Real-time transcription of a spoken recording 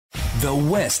The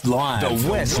West Live. The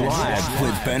West Live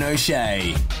with Ben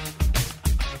O'Shea.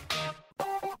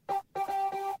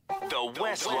 The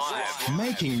West Live.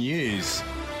 Making news.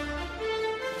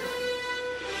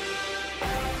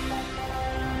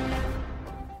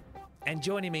 And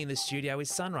joining me in the studio is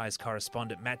Sunrise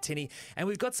correspondent Matt Tinney. And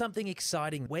we've got something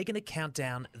exciting. We're going to count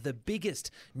down the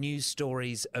biggest news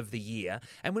stories of the year.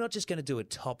 And we're not just going to do a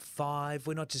top 5.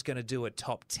 We're not just going to do a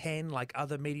top 10 like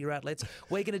other media outlets.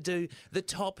 We're going to do the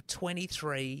top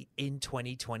 23 in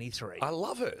 2023. I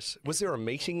love it. Was there a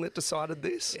meeting that decided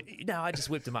this? No, I just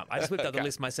whipped them up. I just whipped up the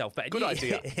list myself. But Good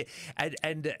idea.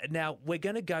 And now we're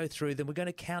going to go through them. We're going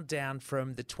to count down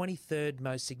from the 23rd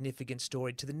most significant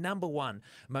story to the number 1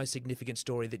 most significant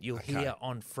story that you'll hear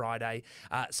on Friday.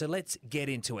 So let's get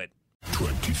into it.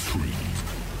 23.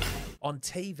 On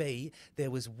TV, there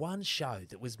was one show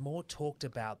that was more talked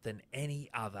about than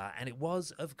any other, and it was,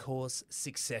 of course,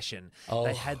 Succession.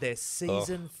 They had their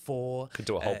season 4. Could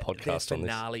do a whole podcast their on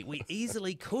this. finale. We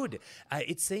easily could.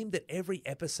 It seemed that every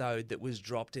episode that was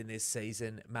dropped in this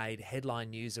season made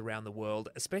headline news around the world,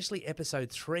 especially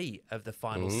episode 3 of the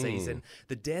final season,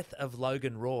 the death of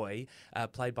Logan Roy,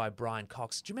 played by Brian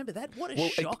Cox. Do you remember that? What a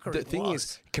shocker The it thing was.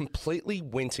 is, completely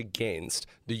went against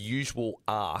the usual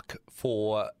arc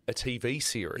for a TV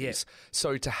series. Yeah.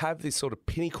 So to have this sort of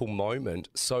pinnacle moment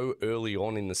so early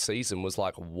on in the season was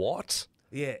like, what?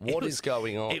 Yeah, What is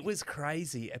going on? It was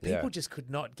crazy. People Yeah. just could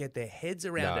not get their heads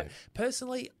around No. it.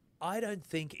 Personally, I don't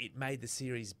think it made the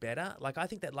series better. Like, I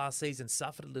think that last season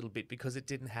suffered a little bit because it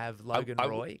didn't have Logan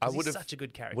Roy. 'Cause he's such a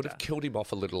good character. Would have killed him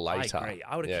off a little later. I agree.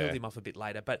 I would have killed him off a bit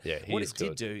later. But Yeah, he what is it did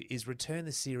good. do is return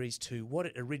the series to what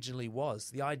it originally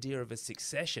was, the idea of a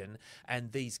succession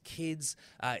and these kids.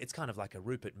 It's kind of like a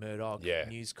Rupert Murdoch, Yeah.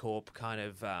 News Corp kind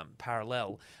of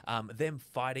parallel. Them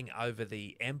fighting over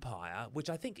the empire,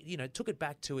 which I think, took it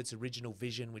back to its original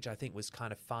vision, which I think was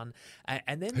kind of fun.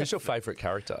 And then Who's your favourite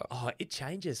character? Oh, it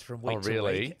changes from week to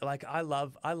really? week. Like, I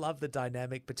love the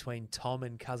dynamic between Tom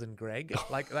and cousin Greg.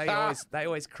 Like, they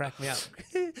always crack me up.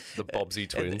 The Bobbsey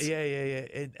twins.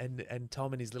 And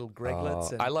Tom and his little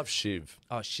Greglets. I love Shiv.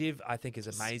 Oh, Shiv, I think, is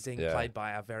amazing, Yeah. played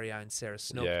by our very own Sarah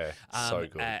Snook. Yeah, so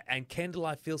good. And Kendall,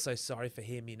 I feel so sorry for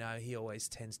him. He always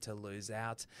tends to lose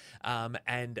out.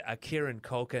 And Kieran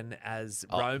Culkin as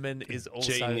Roman is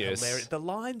also genius. hilarious. The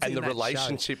lines And in the that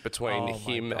relationship show, between oh my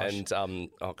him gosh.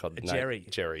 and Jerry.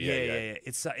 Jerry, yeah.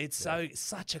 It's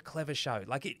such a clever show.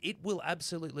 Like, it will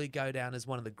absolutely go down as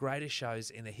one of the greatest shows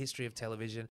in the history of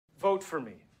television. Vote for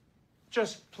me.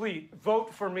 Just please,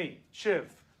 vote for me.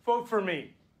 Shiv, vote for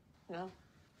me. No.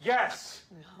 Yes.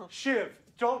 No. Shiv,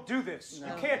 don't do this.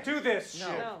 No. You can't do this, Shiv.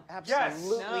 No. Yes.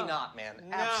 No. not, man.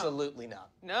 No. Absolutely not.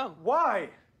 No. Why?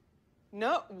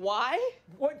 No. Why?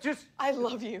 What, just... I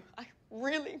love you.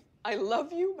 I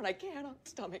love you, but I cannot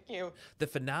stomach you. The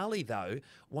finale, though,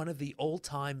 one of the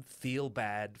all-time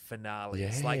feel-bad finales.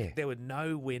 Yeah. Like, there were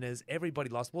no winners. Everybody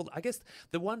lost. Well, I guess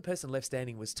the one person left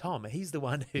standing was Tom. He's the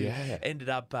one who ended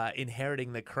up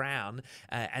inheriting the crown.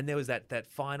 And there was that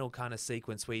final kind of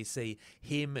sequence where you see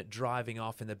him driving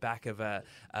off in the back of a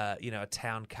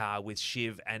town car with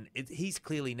Shiv. And he's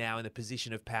clearly now in the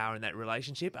position of power in that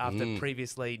relationship after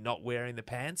previously not wearing the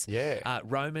pants. Yeah.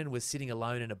 Roman was sitting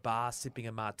alone in a bar, sipping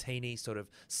a martini, sort of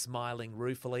smiling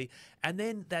ruefully. And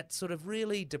then that sort of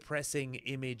really depressing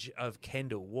image of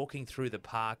Kendall walking through the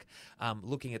park,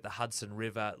 looking at the Hudson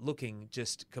River, looking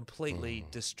just completely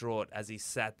distraught as he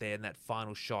sat there in that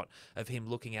final shot of him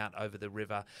looking out over the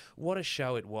river. What a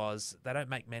show it was. They don't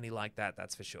make many like that,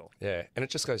 that's for sure. Yeah, and it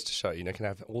just goes to show, you can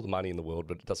have all the money in the world,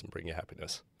 but it doesn't bring you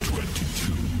happiness.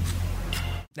 22.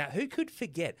 Now, who could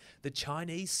forget the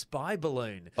Chinese spy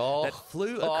balloon Oh, that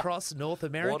flew across North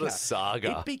America? what a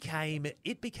saga.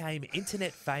 It became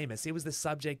internet famous. It was the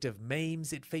subject of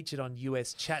memes. It featured on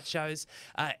US chat shows.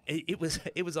 It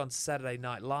was on Saturday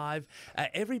Night Live.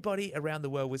 Everybody around the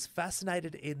world was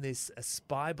fascinated in this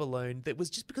spy balloon that was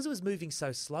just because it was moving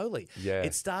so slowly. Yeah.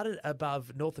 It started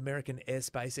above North American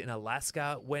airspace in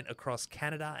Alaska, went across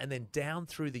Canada, and then down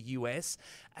through the US.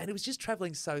 And it was just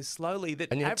traveling so slowly that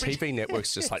And your average- TV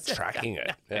network's just like tracking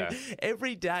it. Yeah.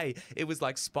 Every day it was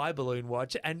like spy balloon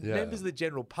watch, and members of the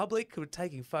general public who were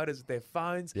taking photos with their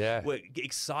phones were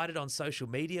excited on social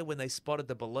media when they spotted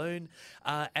the balloon.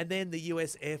 And then the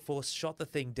US Air Force shot the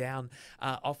thing down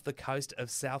off the coast of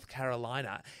South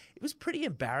Carolina. It was pretty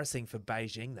embarrassing for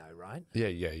Beijing though, right?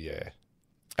 Yeah.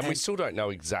 And we still don't know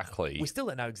exactly. We still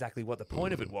don't know exactly what the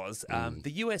point of it was.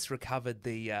 The US recovered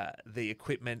the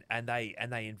equipment and they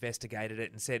investigated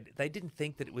it and said they didn't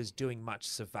think that it was doing much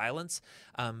surveillance,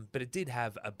 but it did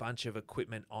have a bunch of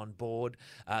equipment on board.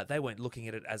 They weren't looking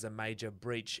at it as a major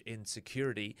breach in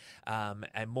security,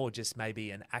 and more just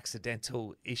maybe an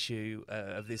accidental issue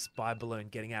of this spy balloon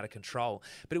getting out of control.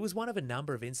 But it was one of a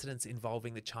number of incidents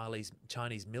involving the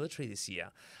Chinese military this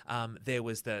year. There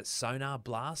was the sonar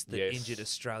blast that injured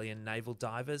Australian naval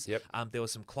divers. Yep. There were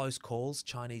some close calls,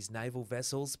 Chinese naval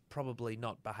vessels probably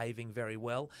not behaving very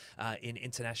well in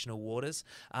international waters.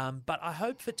 But I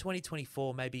hope for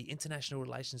 2024, maybe international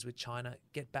relations with China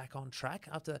get back on track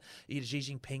after Xi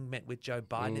Jinping met with Joe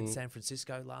Biden in San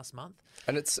Francisco last month.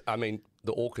 And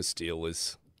the AUKUS deal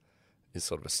is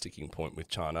sort of a sticking point with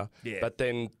China. Yeah. But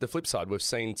then the flip side, we've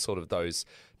seen sort of those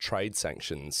trade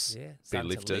sanctions be starting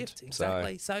to lifted. lift,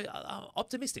 exactly. So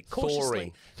optimistic,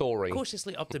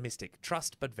 cautiously optimistic.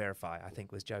 Trust but verify, I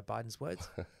think was Joe Biden's words.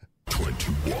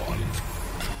 21.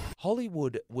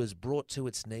 Hollywood was brought to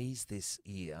its knees this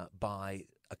year by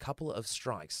a couple of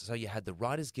strikes. So you had the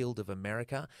Writers Guild of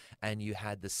America and you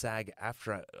had the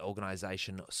SAG-AFTRA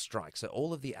organisation strike. So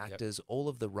all of the actors, all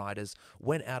of the writers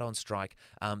went out on strike.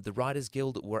 The Writers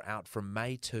Guild were out from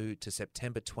May 2 to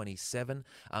September 27.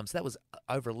 So that was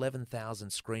over 11,000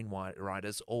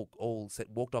 screenwriters all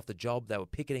walked off the job. They were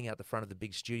picketing out the front of the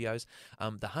big studios.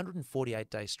 The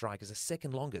 148-day strike is the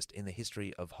second longest in the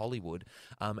history of Hollywood.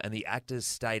 And the actors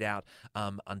stayed out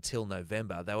until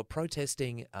November. They were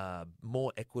protesting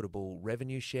more equitable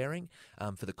revenue sharing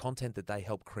for the content that they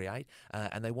help create,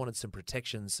 and they wanted some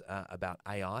protections about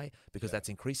AI because that's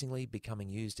increasingly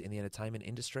becoming used in the entertainment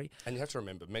industry. And you have to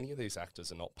remember, many of these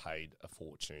actors are not paid a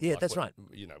fortune. Yeah, that's right.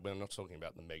 You know, we're not talking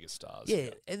about the megastars. Yeah,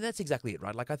 and that's exactly it,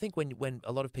 right? Like, I think when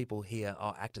a lot of people hear,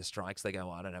 actor strikes, they go,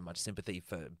 I don't have much sympathy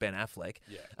for Ben Affleck.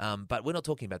 Yeah. But we're not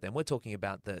talking about them. We're talking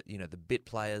about the bit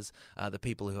players, the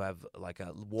people who have like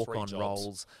walk-on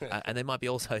roles, and they might be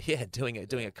also doing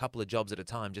a couple of jobs at a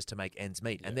time just to make ends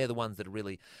meet. And they're the ones that are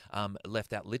really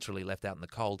literally left out in the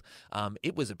cold.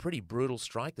 It was a pretty brutal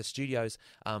strike. The studios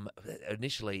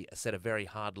initially set a very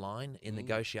hard line in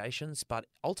negotiations, but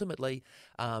ultimately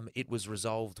it was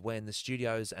resolved when the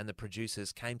studios and the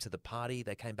producers came to the party.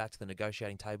 They came back to the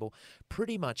negotiating table,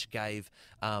 pretty much gave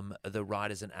the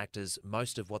writers and actors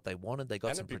most of what they wanted. They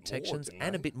got some protections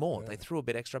and a bit more. They threw a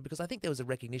bit extra because I think there was a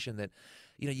recognition that,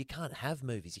 you can't have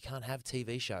movies, you can't have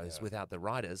TV shows without the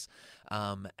writers.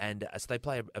 And so they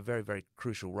play a very, very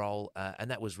crucial role,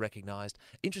 and that was recognised.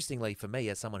 Interestingly, for me,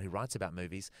 as someone who writes about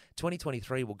movies,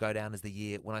 2023 will go down as the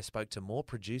year when I spoke to more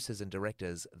producers and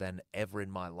directors than ever in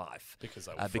my life.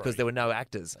 Because there were no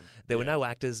actors. There were no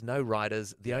actors, no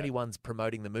writers. The only ones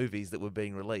promoting the movies that were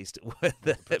being released were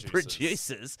the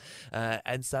producers.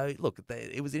 And so, look,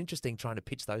 it was interesting trying to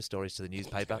pitch those stories to the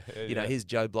newspaper. Here's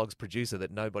Joe Blogg's producer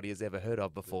that nobody has ever heard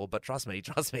of before, but trust me,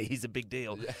 he's a big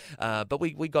deal. But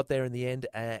we got there in the end,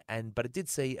 but it did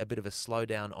see a bit of a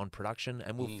slowdown on production,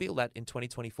 and we'll feel that in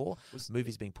 2024.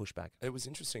 Movies being pushed back. It was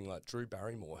interesting, like Drew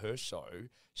Barrymore, her show,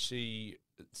 she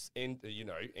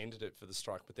ended it for the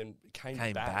strike, but then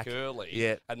came back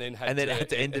early, and then had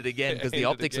to end it again because the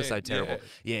optics are so terrible.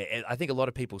 Yeah, I think a lot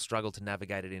of people struggle to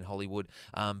navigate it in Hollywood,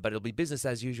 but it'll be business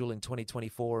as usual in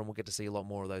 2024, and we'll get to see a lot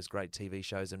more of those great TV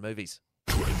shows and movies.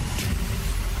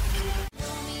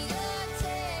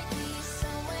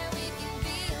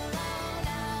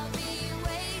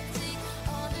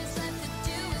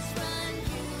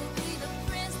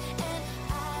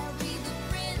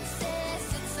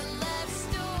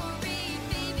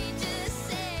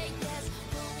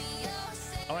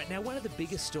 Now, one of the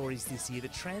biggest stories this year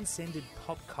that transcended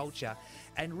pop culture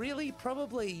and really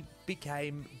probably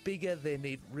became bigger than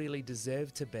it really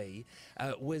deserved to be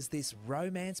was this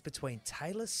romance between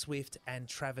Taylor Swift and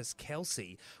Travis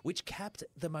Kelce, which capped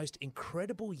the most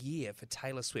incredible year for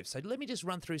Taylor Swift. So let me just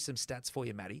run through some stats for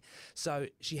you, Maddie. So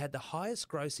she had the highest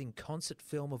grossing concert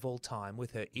film of all time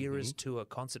with her Eras Tour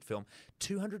concert film,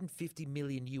 $250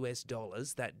 million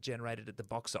that generated at the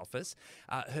box office.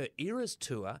 Her Eras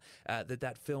Tour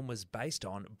that film was based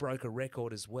on broke a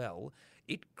record as well.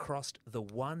 It crossed the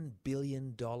 $1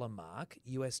 billion mark,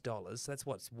 US dollars. So that's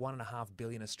what's $1.5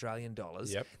 billion Australian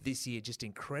dollars this year. Just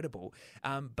incredible.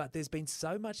 But there's been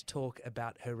so much talk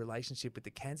about her relationship with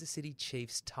the Kansas City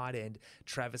Chiefs tight end,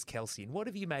 Travis Kelce. And what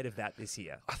have you made of that this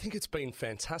year? I think it's been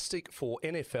fantastic for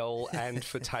NFL and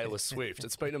for Taylor Swift.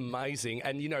 It's been amazing.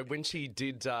 And, when she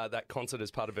did that concert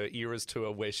as part of her Eras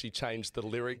Tour where she changed the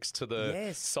lyrics to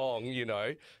the song,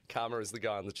 Karma is the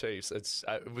guy on the Chiefs, it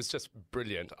was just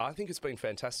brilliant. I think it's been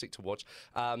fantastic to watch.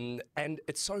 And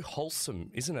it's so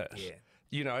wholesome, isn't it? Yeah.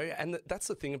 You know, and that's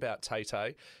the thing about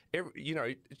Tay-Tay. You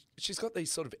know, she's got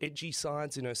these sort of edgy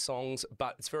sides in her songs,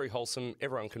 but it's very wholesome.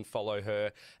 Everyone can follow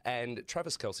her. And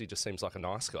Travis Kelce just seems like a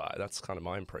nice guy. That's kind of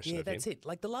my impression of him. Yeah, that's it.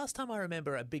 Like the last time I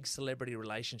remember a big celebrity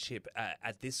relationship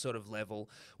at this sort of level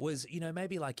was, you know,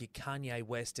 maybe like your Kanye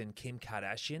West and Kim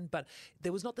Kardashian, but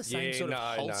there was not the same sort of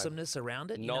wholesomeness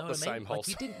around it. You know Not the what I mean? same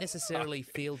wholesome. Like you didn't necessarily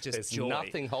feel just There's joy.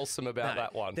 nothing wholesome about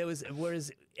that one. There was,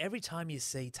 whereas every time you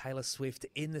see Taylor Swift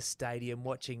in the stadium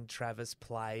watching Travis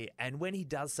play, and when he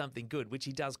does something good, which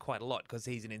he does quite a lot because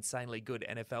he's an insanely good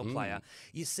NFL player,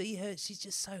 you see her, she's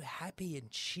just so happy and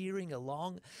cheering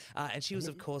along. And she was,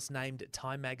 of course, named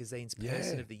Time Magazine's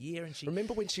Person of the Year. And she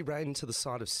remember when she ran to the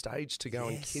side of stage to go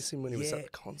and kiss him when he was at the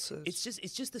concert? It's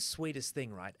just the sweetest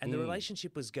thing, right? And the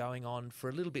relationship was going on for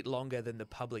a little bit longer than the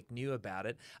public knew about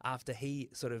it. After he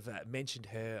sort of mentioned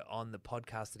her on the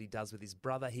podcast that he does with his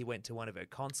brother, he went to one of her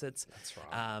concerts. That's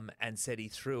right. And said he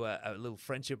threw a little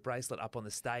friendship bracelet up on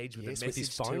the stage with a message with his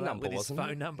phone to her, number, with his wasn't it?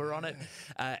 phone number on it.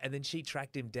 And then she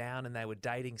tracked him down and they were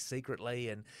dating secretly.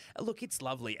 And look, it's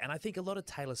lovely. And I think a lot of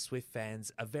Taylor Swift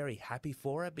fans are very happy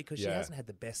for her because she hasn't had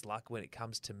the best luck when it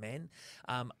comes to men.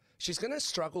 She's going to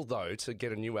struggle, though, to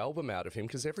get a new album out of him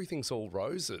because everything's all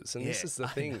roses. And this is the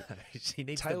thing. She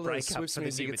needs Taylor the breakup Swift's for the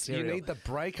music, new material. you need the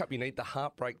breakup, you need the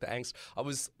heartbreak, the angst. I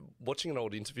was watching an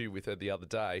old interview with her the other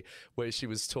day where she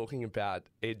was talking about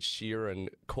Ed Sheeran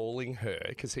calling her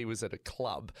because he was at a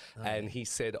club and he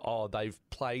said, they've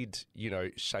played,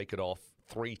 Shake It Off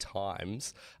 3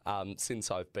 times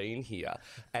since I've been here.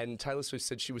 And Taylor Swift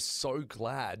said she was so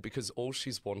glad because all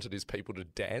she's wanted is people to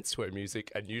dance to her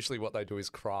music, and usually what they do is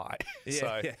cry.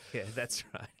 Yeah, that's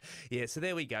right. Yeah, so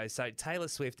there we go. So Taylor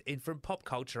Swift, from pop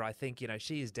culture, I think,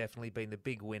 she has definitely been the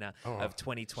big winner of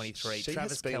 2023.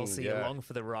 Travis Kelce along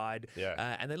for the ride.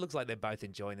 Yeah. And it looks like they're both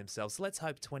enjoying themselves. So let's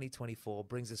hope 2024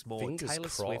 brings us more Fingers Taylor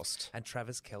crossed. Swift and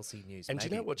Travis Kelce news. And do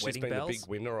you know what she's been the big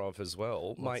winner of as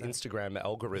well? My Instagram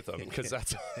algorithm, because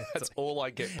that's all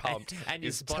I get pumped. And your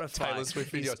is Spotify, Taylor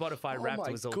Swift videos. Your Spotify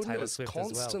Wrapped was all Taylor Swift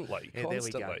constantly, as well.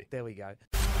 constantly. There we go.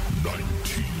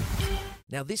 19.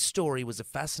 Now, this story was a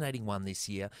fascinating one this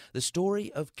year. The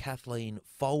story of Kathleen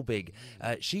Folbig.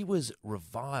 She was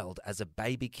reviled as a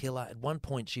baby killer. At one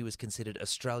point, she was considered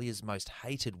Australia's most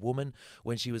hated woman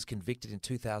when she was convicted in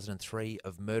 2003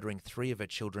 of murdering 3 of her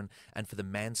children and for the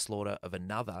manslaughter of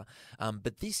another.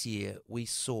 But this year, we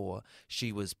saw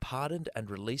she was pardoned and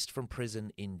released from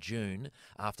prison in June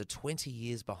after 20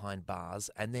 years behind bars.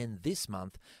 And then this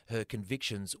month, her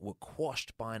convictions were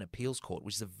quashed by an appeals court,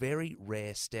 which is a very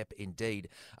rare step indeed,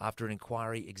 after an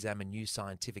inquiry examined new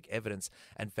scientific evidence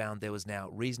and found there was now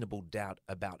reasonable doubt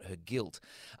about her guilt.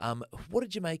 What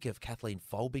did you make of Kathleen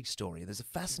Folbig's story? There's a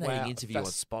fascinating interview on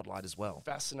Spotlight as well.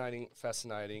 Fascinating.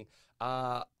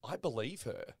 I believe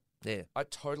her. Yeah. I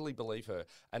totally believe her.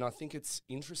 And I think it's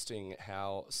interesting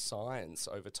how science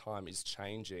over time is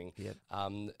changing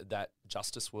that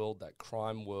justice world, that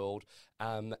crime world,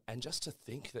 and just to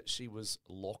think that she was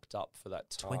locked up for that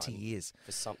time. 20 years.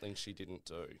 For something she didn't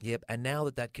do. Yep, and now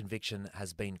that conviction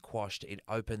has been quashed, it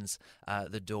opens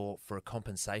the door for a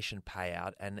compensation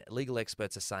payout, and legal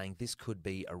experts are saying this could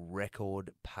be a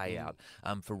record payout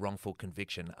for wrongful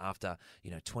conviction. After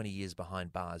 20 years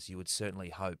behind bars, you would certainly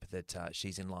hope that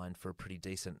she's in line for a pretty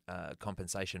decent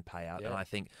compensation payout, and I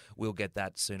think we'll get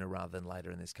that sooner rather than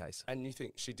later in this case. And you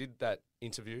think she did that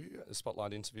interview, the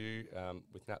Spotlight interview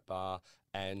with Nat Barr,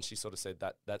 and she sort of said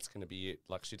that that's going to be it.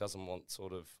 Like, she doesn't want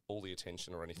sort of all the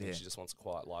attention or anything. She just wants a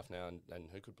quiet life now, and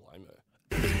who could blame her?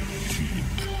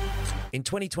 In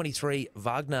 2023,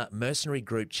 Wagner mercenary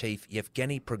group chief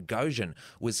Yevgeny Prigozhin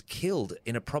was killed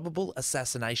in a probable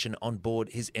assassination on board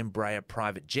his Embraer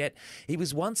private jet. He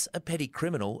was once a petty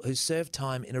criminal who served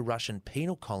time in a Russian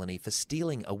penal colony for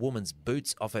stealing a woman's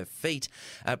boots off her feet.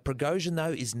 Prigozhin,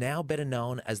 though, is now better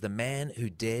known as the man who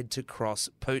dared to cross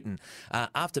Putin.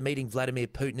 After meeting Vladimir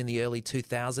Putin in the early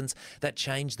 2000s, that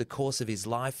changed the course of his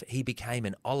life. He became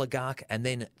an oligarch and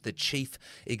then the chief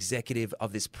executive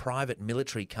of this private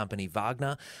military company,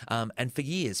 Wagner. And for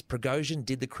years, Prigozhin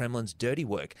did the Kremlin's dirty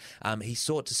work. He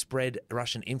sought to spread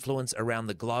Russian influence around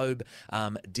the globe,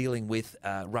 dealing with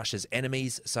Russia's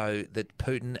enemies so that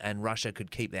Putin and Russia could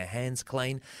keep their hands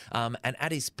clean. And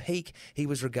at his peak, he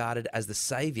was regarded as the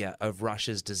saviour of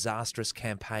Russia's disastrous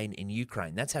campaign in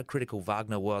Ukraine. That's how critical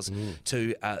Wagner was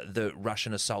to the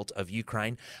Russian assault of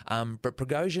Ukraine. But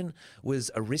Prigozhin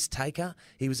was a risk taker.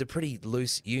 He was a pretty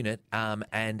loose unit.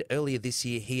 And earlier this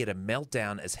year, he had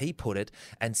meltdown, as he put it,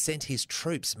 and sent his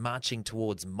troops marching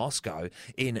towards Moscow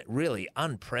in really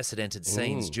unprecedented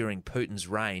scenes during Putin's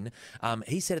reign.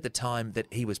 He said at the time that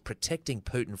he was protecting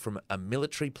Putin from a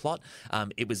military plot.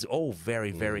 It was all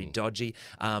very, very dodgy.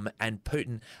 And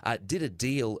Putin did a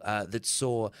deal that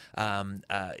saw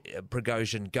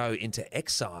Prigozhin go into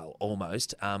exile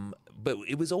almost. But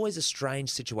it was always a strange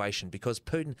situation because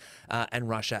Putin and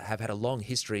Russia have had a long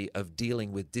history of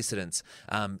dealing with dissidents.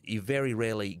 You very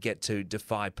rarely get to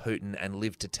defy Putin and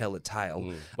live to tell a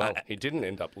tale. Well, he didn't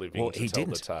end up living to tell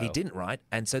the tale. He didn't, right?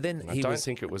 And so then I don't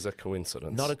think it was a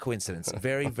coincidence. Not a coincidence.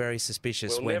 Very, very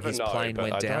suspicious We'll when never his know, plane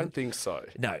but went down. I don't think so.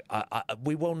 No,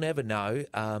 we will never know.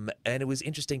 And it was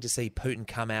interesting to see Putin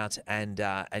come out and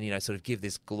sort of give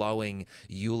this glowing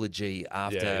eulogy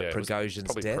after Prigozhin's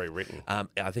probably death. Pre-written.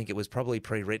 I think it was probably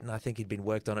pre-written. I think he'd been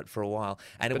worked on it for a while.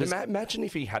 And But imagine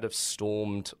if he had have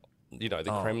stormed, the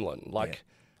Kremlin.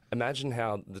 Imagine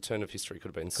how the turn of history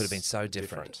could have been so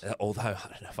different. Although I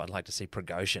don't know if I'd like to see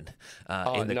Prigozhin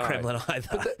in the no. Kremlin either.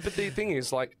 But the thing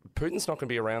is, Putin's not going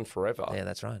to be around forever. Yeah,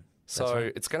 that's right.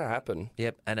 So it's going to happen.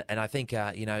 Yep, and I think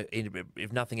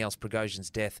if nothing else, Prigozhin's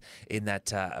death in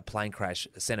that plane crash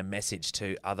sent a message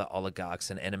to other oligarchs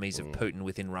and enemies of Putin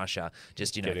within Russia.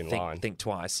 Just think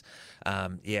twice.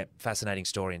 Fascinating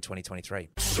story in 2023.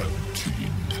 17.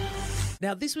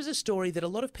 Now, this was a story that a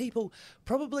lot of people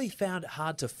probably found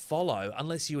hard to follow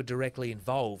unless you were directly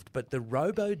involved, but the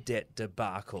robo-debt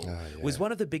debacle was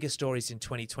one of the biggest stories in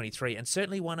 2023 and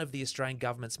certainly one of the Australian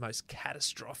government's most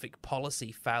catastrophic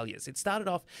policy failures. It started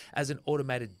off as an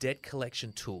automated debt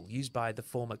collection tool used by the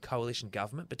former coalition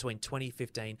government between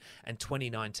 2015 and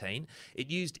 2019.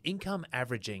 It used income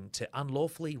averaging to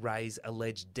unlawfully raise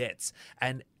alleged debts,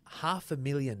 and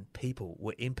 500,000 people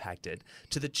were impacted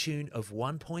to the tune of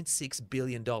 $1.6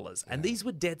 billion. And these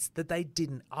were debts that they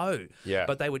didn't owe. Yeah.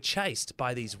 But they were chased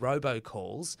by these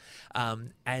robocalls.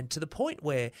 And to the point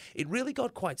where it really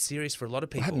got quite serious for a lot of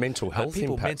people. It had mental health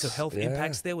impacts. Mental health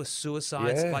impacts. There were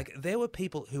suicides. There were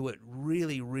people who were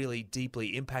really, really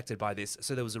deeply impacted by this.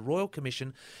 So there was a Royal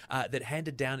Commission that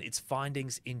handed down its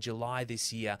findings in July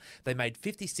this year. They made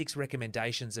 56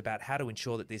 recommendations about how to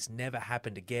ensure that this never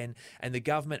happened again. And the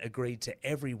government agreed to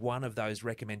every one of those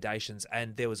recommendations,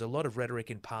 and there was a lot of rhetoric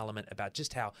in Parliament about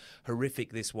just how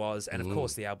horrific this was, and of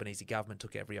course the Albanese government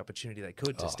took every opportunity they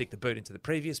could to stick the boot into the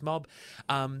previous mob.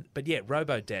 But yeah,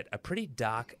 robo-debt, a pretty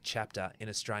dark chapter in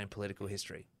Australian political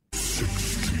history.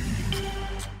 16.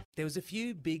 There was a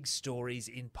few big stories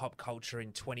in pop culture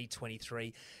in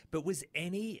 2023, but was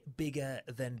any bigger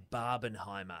than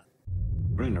Barbenheimer?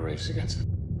 We're in a race against it.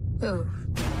 Oh.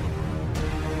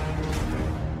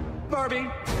 Barbie!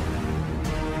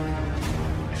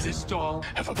 If this doll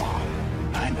have a bomb,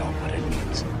 I know what it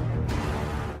means.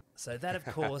 So that, of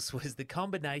course, was the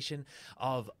combination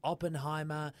of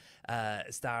Oppenheimer,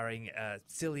 starring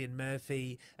Cillian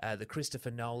Murphy, the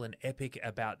Christopher Nolan epic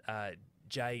about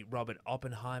J. Robert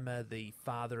Oppenheimer, the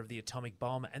father of the atomic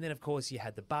bomb. And then, of course, you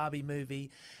had the Barbie movie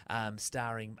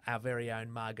starring our very own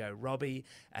Margot Robbie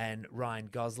and Ryan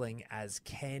Gosling as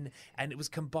Ken. And it was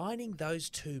combining those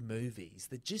two movies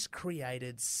that just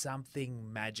created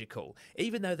something magical.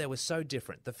 Even though they were so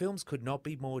different, the films could not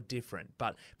be more different.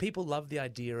 But people loved the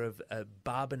idea of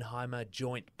Barbenheimer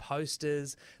joint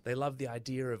posters. They loved the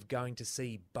idea of going to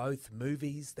see both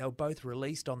movies. They were both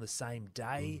released on the same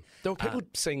day. There were people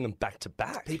seeing them back to back.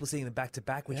 People seeing them back to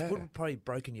back, which would have probably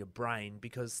broken your brain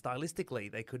because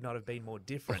stylistically they could not have been more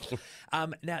different.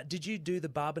 Now, did you do the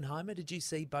Barbenheimer? Did you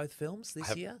see both films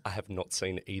this year? I have not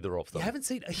seen either of them. You haven't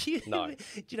seen? No.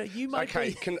 You might.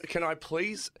 Okay, can I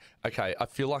please? Okay, I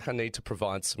feel like I need to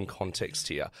provide some context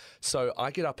here. So I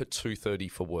get up at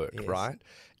 2:30 for work, right?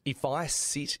 If I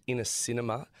sit in a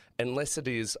cinema, unless it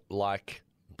is like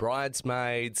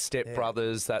Bridesmaids, Step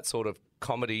Brothers, that sort of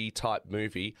comedy type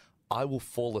movie, I will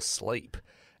fall asleep,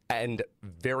 and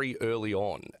very early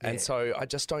on. And so I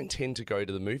just don't tend to go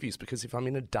to the movies because if I'm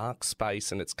in a dark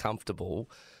space and it's comfortable,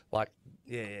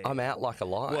 I'm out like a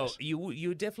light. Well, you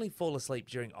would definitely fall asleep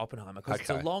during Oppenheimer because it's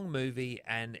a long movie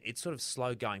and it's sort of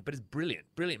slow going, but it's brilliant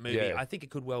movie. Yeah. I think it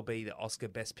could well be the Oscar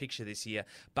Best Picture this year.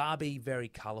 Barbie, very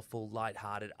colourful,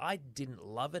 lighthearted. I didn't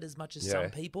love it as much as some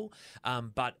people,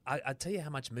 but I tell you how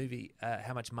much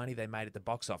money they made at the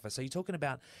box office. So you're talking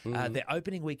about their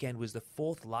opening weekend was the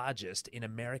 4th largest in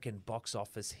American box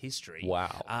office history.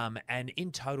 Wow. And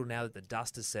in total, now that the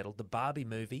dust has settled, the Barbie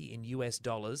movie in US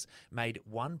dollars made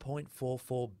 $1.45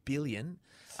 1.44 billion.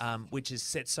 Which has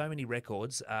set so many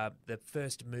records. The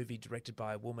first movie directed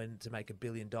by a woman to make $1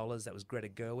 billion, that was Greta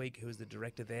Gerwig, who was the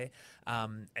director there.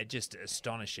 Just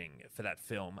astonishing for that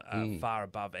film, far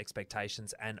above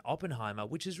expectations. And Oppenheimer,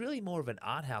 which is really more of an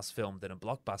art house film than a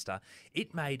blockbuster,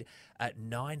 it made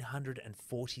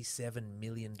 $947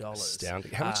 million.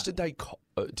 Astounding. How much did it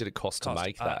cost to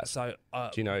make that? Do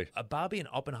you know? Barbie and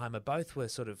Oppenheimer both were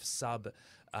sort of sub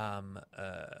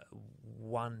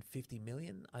 150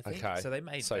 million, I think. Okay. So they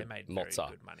made very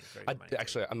Mozart. good money.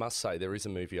 Actually, I must say, there is a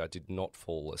movie I did not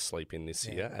fall asleep in this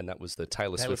year, and that was the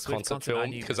Taylor Swift concert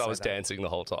film, because I was dancing the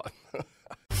whole time.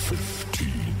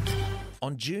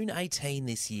 On June 18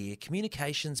 this year,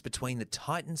 communications between the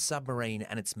Titan submarine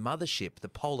and its mothership, the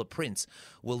Polar Prince,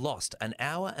 were lost an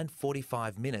hour and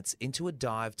 45 minutes into a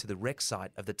dive to the wreck site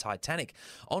of the Titanic.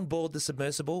 On board the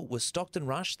submersible was Stockton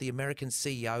Rush, the American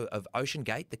CEO of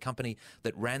OceanGate, the company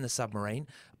that ran the submarine,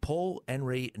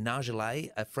 Paul-Henri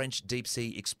Nargeolet, a French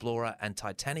deep-sea explorer and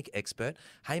Titanic expert,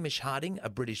 Hamish Harding, a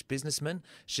British businessman,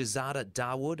 Shahzada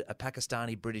Dawood, a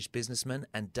Pakistani-British businessman,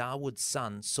 and Dawood's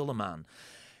son, Suleiman.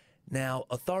 Now,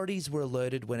 authorities were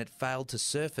alerted when it failed to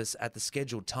surface at the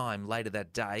scheduled time later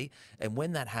that day, and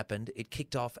when that happened, it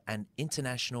kicked off an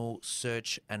international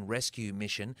search and rescue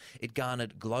mission. It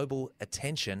garnered global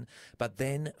attention, but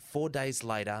then 4 days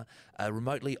later, a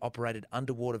remotely operated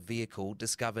underwater vehicle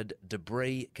discovered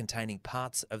debris containing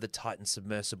parts of the Titan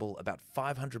submersible about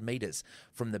 500 metres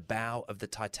from the bow of the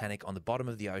Titanic on the bottom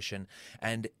of the ocean,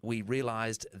 and we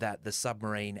realised that the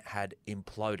submarine had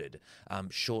imploded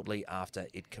shortly after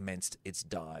it commenced its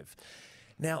dive.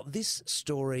 Now, this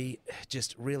story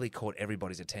just really caught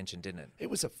everybody's attention, didn't it? It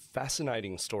was a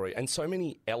fascinating story, and so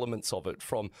many elements of it,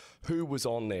 from who was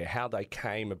on there, how they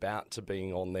came about to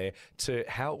being on there, to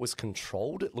how it was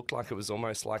controlled. It looked like it was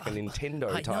almost like a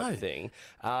Nintendo type thing.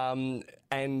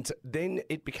 And then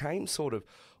it became sort of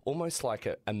almost like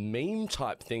a meme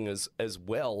type thing as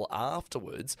well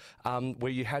afterwards,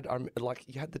 where you had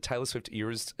the Taylor Swift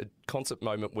Eras concert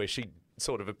moment where she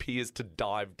sort of appears to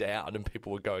dive down, and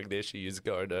people were going, there she is,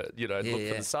 going to look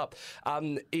for the sub.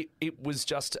 It was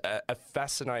just a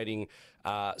fascinating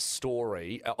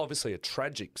story, obviously a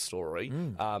tragic story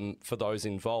for those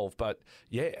involved. But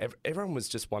yeah, everyone was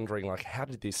just wondering, like, how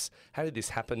did this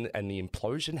happen, and the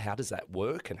implosion, how does that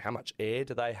work, and how much air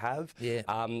do they have? Yeah.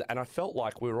 And I felt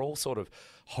like we were all sort of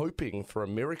hoping for a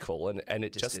miracle, and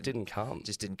it just didn't come.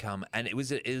 Just didn't come. And it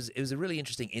was a really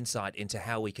interesting insight into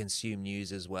how we consume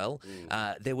news as well.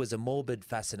 There was a morbid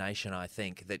fascination, I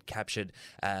think, that captured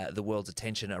the world's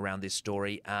attention around this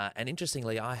story. And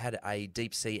interestingly, I had a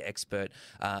deep sea expert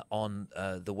on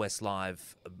the West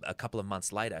Live a couple of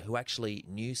months later who actually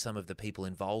knew some of the people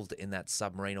involved in that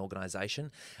submarine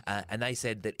organisation. And they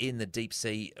said that in the deep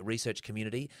sea research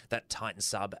community, that Titan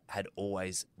sub had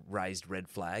always raised red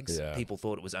flags. Yeah. People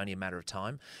thought it was only a matter of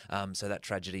time. So that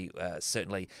tragedy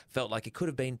certainly felt like it could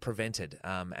have been prevented.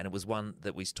 And it was one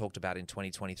that we talked about in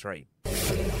 2023.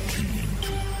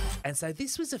 And so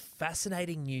this was a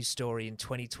fascinating news story in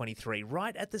 2023,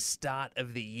 right at the start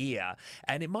of the year.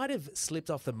 And it might have slipped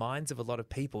off the minds of a lot of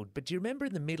people, but do you remember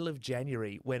in the middle of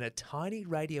January when a tiny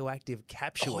radioactive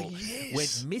capsule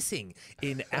went missing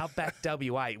in Outback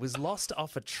WA? It was lost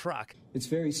off a truck. It's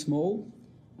very small.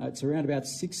 It's around about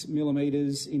 6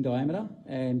 millimetres in diameter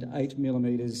and 8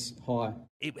 millimetres high.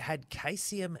 It had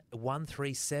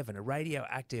caesium-137, a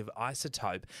radioactive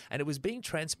isotope, and it was being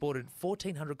transported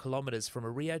 1,400 kilometres from a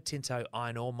Rio Tinto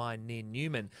iron ore mine near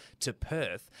Newman to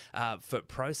Perth for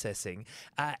processing.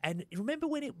 And remember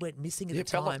when it went missing at the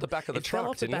time? It fell off the back of the truck, It fell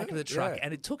off the back of the truck,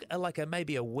 and it took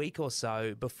maybe a week or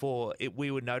so before we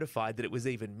were notified that it was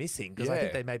even missing, because I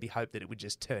think they maybe hoped that it would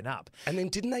just turn up. And then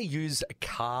didn't they use a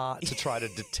car to try to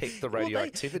detect the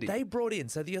radioactivity? Well, they brought in,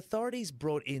 so the authorities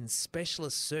brought in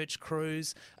specialist search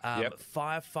crews,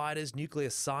 firefighters, nuclear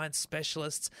science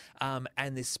specialists,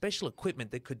 and this special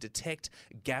equipment that could detect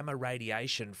gamma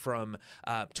radiation from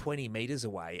 20 metres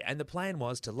away. And the plan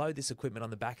was to load this equipment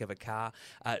on the back of a car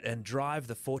and drive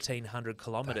the 1,400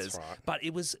 kilometres. Right. But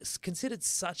it was considered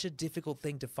such a difficult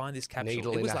thing to find this capsule.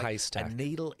 Needle in a haystack. A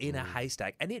needle in a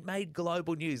haystack. And it made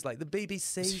global news, like the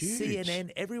BBC,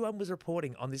 CNN, everyone was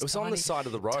reporting on this. It was on the side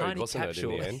of the road, wasn't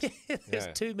capsule. It, in the end? It was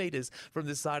 2 metres from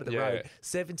the side of the road,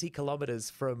 70 kilometres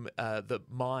from the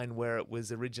mine where it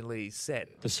was originally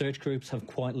set. The search groups have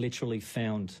quite literally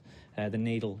found the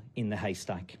needle in the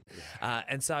haystack.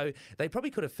 And so they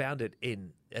probably could have found it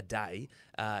in a day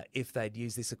if they'd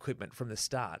used this equipment from the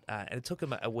start. And it took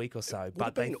them a week or so.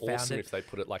 But they found awesome it. If they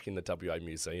put it like in the WA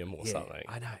Museum or something.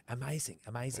 I know, amazing.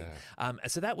 Yeah.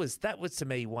 So that was to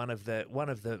me one of the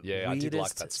weirdest I did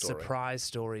like that story. surprise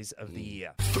stories of the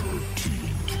year.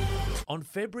 On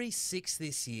February 6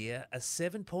 this year, a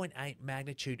 7.8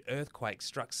 magnitude earthquake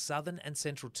struck southern and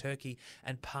central Turkey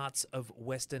and parts of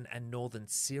western and northern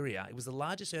Syria. It was the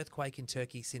largest earthquake in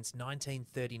Turkey since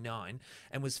 1939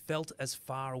 and was felt as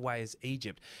far away as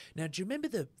Egypt. Now, do you remember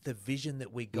the vision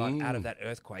that we got out of that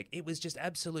earthquake? It was just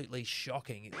absolutely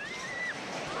shocking.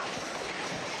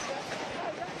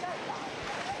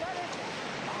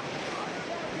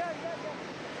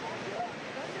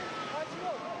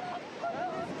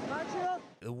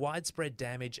 The widespread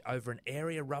damage over an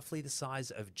area roughly the size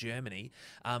of Germany.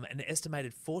 An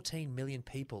estimated 14 million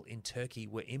people in Turkey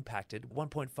were impacted.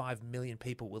 1.5 million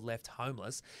people were left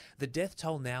homeless. The death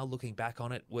toll now, looking back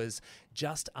on it, was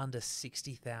just under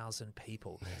 60,000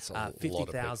 people.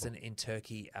 50,000 in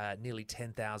Turkey, nearly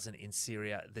 10,000 in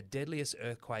Syria. The deadliest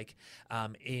earthquake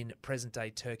in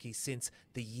present-day Turkey since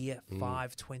the year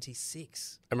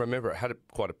 526. And remember, it had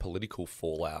quite a political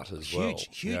fallout as well.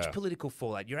 Huge political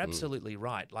fallout. You're absolutely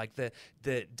right. Like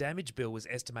the damage bill was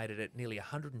estimated at nearly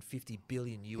 $150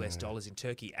 billion US in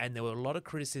Turkey, and there were a lot of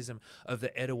criticism of the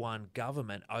Erdogan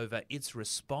government over its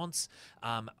response,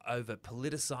 over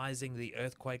politicizing the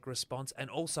earthquake response, and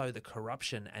also the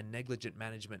corruption and negligent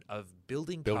management of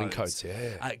building codes.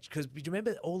 Because you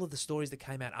remember all of the stories that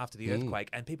came out after the earthquake,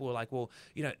 and people were like, well,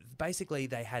 you know, basically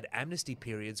they had amnesty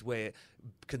periods where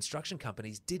construction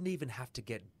companies didn't even have to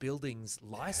get buildings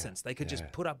licensed. They could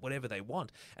just put up whatever they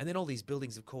want. And then all these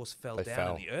buildings, of course, fell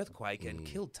down in the earthquake and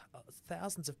killed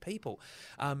thousands of people.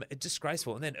 It's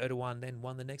disgraceful. And then Erdogan then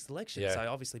won the next election. So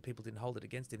obviously people didn't hold it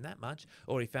against him that much,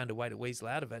 or he found a way to weasel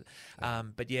out of it.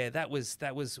 But yeah, that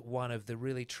was one of the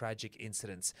really tragic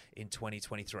incidents in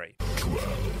 2023.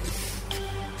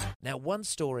 Now, one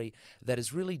story that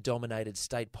has really dominated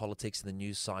state politics in the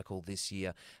news cycle this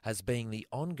year has been the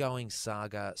ongoing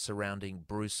saga surrounding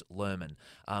Bruce Lerman,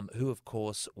 who, of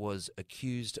course, was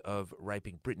accused of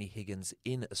raping Brittany Higgins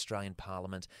in Australian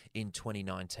Parliament in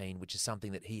 2019, which is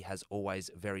something that he has always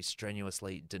very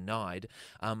strenuously denied.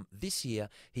 This year,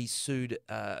 he sued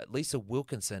Lisa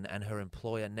Wilkinson and her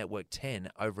employer Network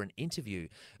 10 over an interview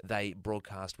they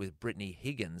broadcast with Brittany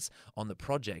Higgins on The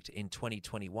Project in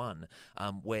 2021,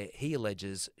 where he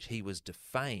alleges he was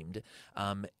defamed.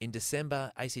 In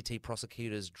December, ACT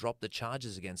prosecutors dropped the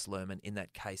charges against Lerman in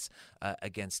that case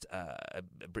against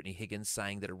Brittany Higgins,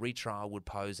 saying that a retrial would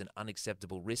pose an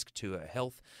unacceptable risk to her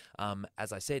health.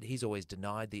 As I said, he's always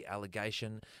denied the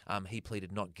allegation. He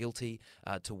pleaded not guilty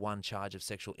to one charge of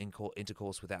sexual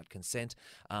intercourse without consent.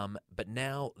 But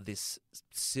now this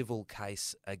civil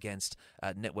case against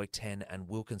Network 10 and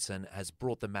Wilkinson has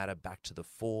brought the matter back to the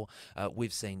fore.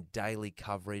 We've seen daily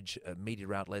coverage,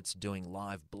 media outlets doing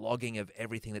live blogging of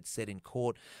everything that's said in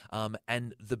court,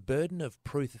 and the burden of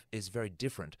proof is very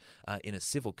different in a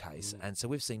civil case. And so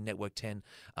we've seen Network 10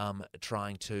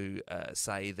 trying to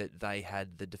say that they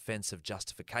had the defence of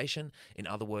justification. In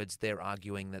other words, they're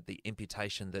arguing that the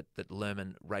imputation that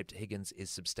Lerman raped Higgins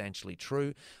is substantially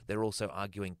true. They're also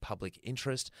arguing public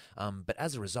interest. But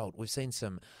as a result, we've seen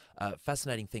some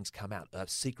fascinating things come out,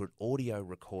 secret audio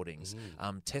recordings,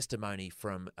 testimony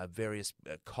from various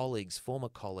former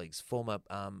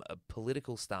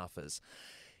political staffers.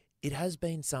 It has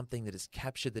been something that has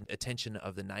captured the attention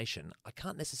of the nation. I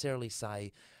can't necessarily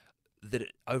say that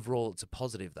overall it's a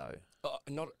positive, though.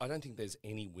 I don't think there's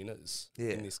any winners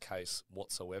in this case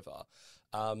whatsoever.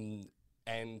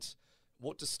 And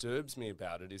what disturbs me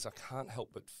about it is I can't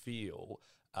help but feel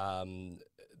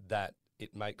that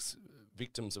it makes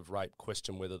victims of rape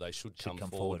question whether they should come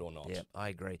forward or not. Yeah, I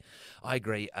agree.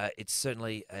 It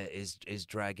certainly is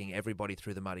dragging everybody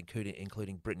through the mud,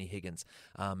 including Brittany Higgins,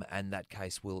 and that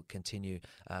case will continue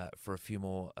for a few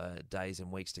more days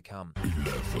and weeks to come.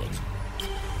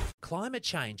 Climate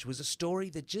change was a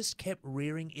story that just kept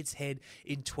rearing its head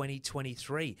in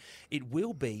 2023. It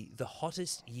will be the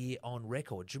hottest year on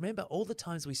record. Do you remember all the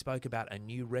times we spoke about a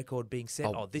new record being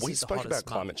set? We spoke about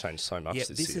climate change so much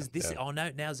this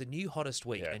year. Now's a new hottest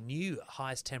week, a new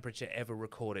highest temperature ever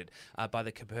recorded by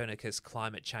the Copernicus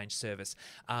Climate Change Service.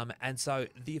 And so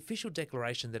the official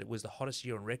declaration that it was the hottest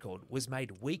year on record was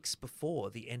made weeks before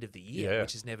the end of the year,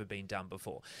 which has never been done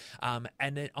before. And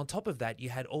then on top of that, you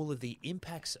had all of the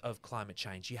impacts of climate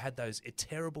change. You had those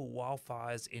terrible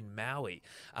wildfires in Maui,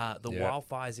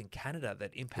 wildfires in Canada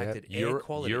that impacted air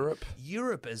quality.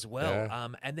 Europe as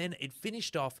well. And then it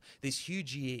finished off this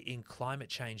huge year in climate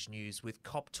change news with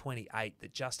COP28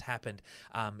 that just happened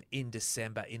in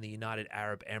December in the United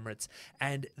Arab Emirates.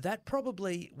 And that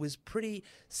probably was pretty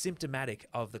symptomatic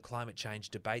of the climate change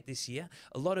debate this year.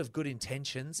 A lot of good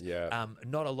intentions,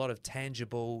 not a lot of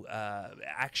tangible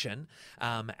action.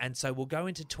 And so we'll go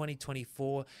into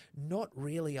 2024 not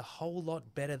really a whole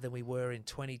lot better than we were in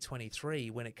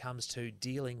 2023 when it comes to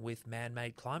dealing with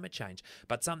man-made climate change.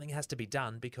 But something has to be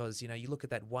done because, you look at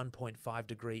that 1.5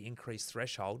 degree increase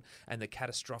threshold and the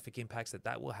catastrophic impacts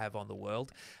that will have on the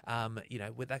world.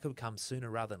 That could come sooner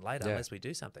rather than later unless we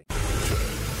do something.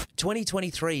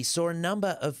 2023 saw a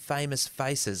number of famous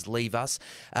faces leave us.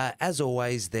 As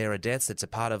always, there are deaths. It's a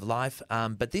part of life.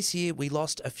 But this year we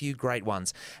lost a few great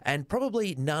ones. And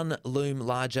probably none loom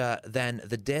larger than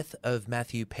the death of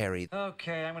Matthew Perry.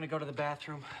 Okay, I'm going to go to the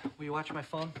bathroom. Will you watch my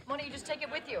phone? Why don't you just take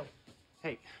it with you?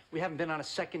 Hey, we haven't been on a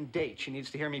second date. She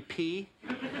needs to hear me pee.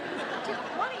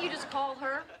 Why don't you just call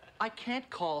her? I can't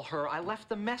call her. I left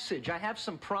the message. I have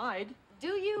some pride. Do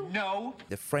you? No.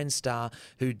 The Friends star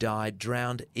who died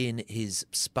drowned in his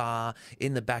spa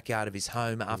in the backyard of his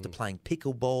home after playing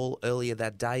pickleball earlier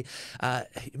that day.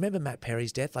 Remember Matt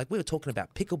Perry's death? Like, we were talking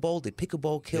about pickleball. Did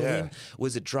pickleball kill him?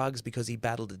 Was it drugs because he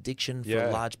battled addiction for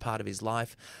a large part of his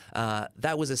life?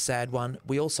 That was a sad one.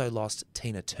 We also lost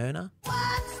Tina Turner.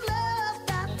 What's love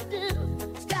got to do?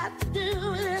 Got to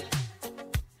do with it.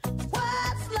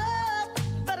 What's love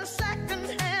but a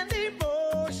second-hand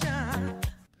emotion?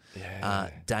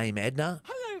 Dame Edna.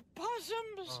 Hello,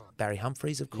 possums. Barry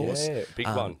Humphries, of course. Yeah, big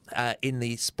one. In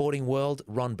the sporting world,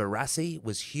 Ron Barassi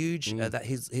was huge. That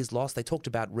his loss. They talked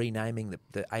about renaming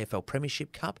the AFL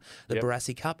Premiership Cup, the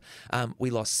Barassi Cup. We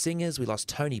lost singers. We lost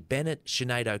Tony Bennett,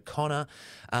 Sinead O'Connor.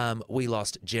 We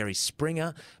lost Jerry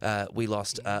Springer. We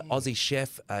lost Aussie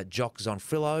chef Jock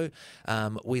Zonfrillo.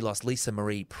 We lost Lisa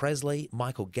Marie Presley,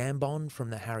 Michael Gambon from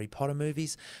the Harry Potter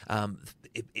movies.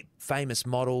 Famous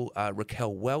model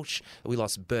Raquel Welch. We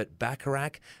lost Burt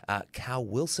Bacharach, Carl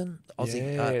Wilson,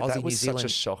 Aussie that New was Zealand such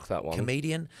a shock, that one.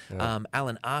 comedian.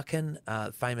 Alan Arkin,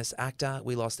 famous actor.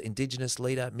 We lost Indigenous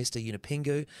leader Mr.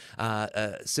 Unipingu,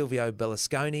 Silvio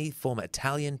Berlusconi, former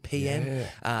Italian PM,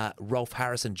 Rolf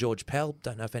Harris and George Pell.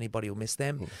 Don't know if anybody will miss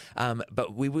them,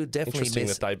 but we will definitely Interesting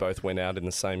miss. that they both went out in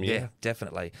the same year. Yeah,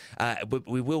 definitely.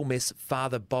 We will miss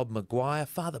Father Bob Maguire.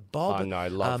 Father Bob. I know,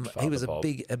 loved He was Father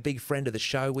Bob. a big friend of the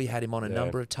show. We had him on a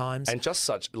number of times. And just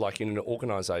such, like in an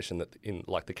organisation that, in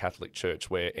like the Catholic Church,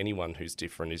 where anyone who's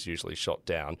different is usually shot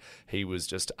down, he was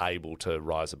just able to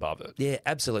rise above it. Yeah,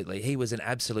 absolutely. He was an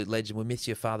absolute legend. We miss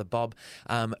your Father Bob.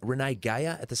 Renee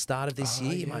Gayer at the start of this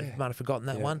year. You might have forgotten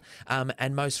that one.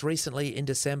 And most recently in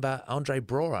December, Andre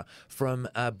Braugher from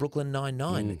Brooklyn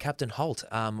Nine-Nine, Captain Holt,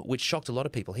 which shocked a lot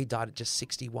of people. He died at just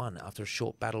 61 after a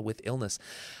short battle with illness.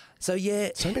 So,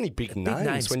 so many big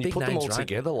names when you put them all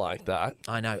together like that.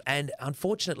 I know. And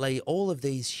unfortunately, all of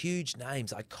these huge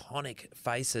names, iconic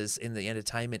faces in the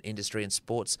entertainment industry and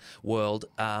sports world,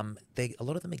 a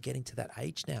lot of them are getting to that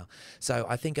age now. So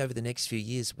I think over the next few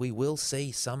years, we will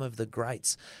see some of the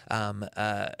greats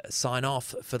sign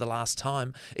off for the last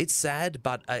time. It's sad,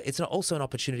 but it's also an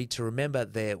opportunity to remember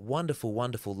their wonderful,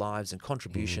 wonderful lives and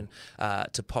contribution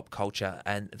to pop culture.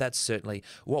 And that's certainly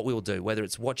what we'll do, whether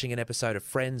it's watching an episode of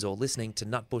Friends or listening to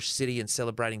Nutbush City and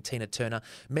celebrating Tina Turner.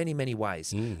 Many, many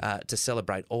ways to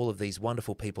celebrate all of these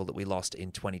wonderful people that we lost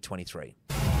in 2023.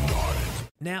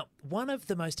 Now, one of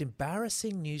the most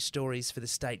embarrassing news stories for the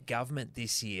state government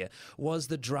this year was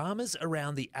the dramas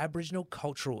around the Aboriginal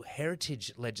Cultural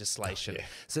Heritage legislation.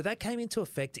 So that came into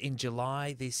effect in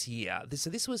July this year.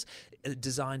 So this was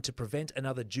designed to prevent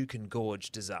another Juukan Gorge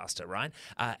disaster, right?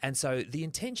 And so the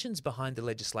intentions behind the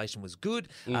legislation was good.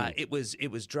 It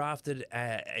was drafted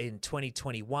in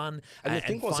 2021. And the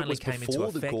thing was, it was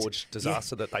before the Gorge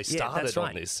disaster that they started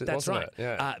on this, wasn't it?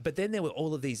 Yeah. But then there were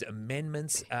all of these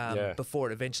amendments before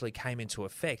it eventually came into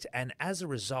effect. And as a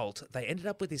result, they ended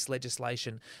up with this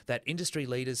legislation that industry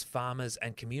leaders, farmers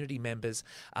and community members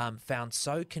found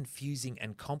so confusing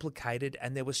and complicated.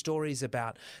 And there were stories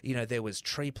about, there was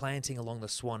tree planting along the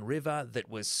Swan River that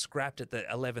was scrapped at the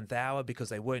 11th hour because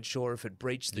they weren't sure if it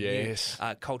breached the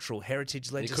new cultural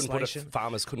heritage legislation.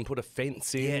 Farmers couldn't put a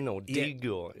fence in or dig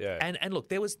or... And look,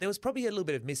 there was probably a little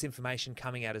bit of misinformation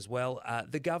coming out as well.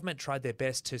 The government tried their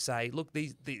best to say, look,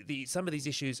 some of these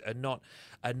issues are not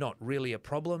really a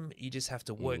problem. You just have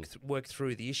to work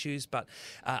through the issues. But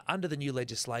under the new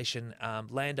legislation,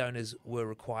 landowners were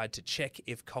required to check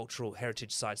if cultural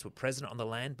heritage sites were present on the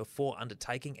land before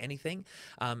undertaking anything.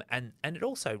 And it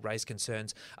also raised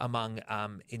concerns among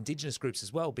Indigenous groups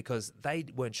as well, because they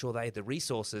weren't sure they had the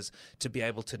resources to be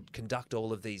able to conduct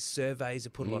all of these surveys.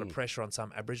 It put a lot of pressure on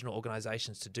some Aboriginal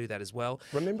organisations to do that as well.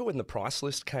 Remember when the price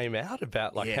list came out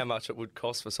about how much it would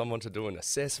cost for someone to do an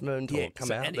assessment or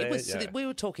come out there? We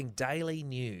were talking daily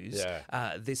news.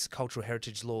 This cultural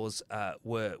heritage laws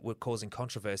were causing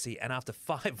controversy, and after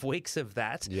 5 weeks of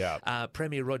that,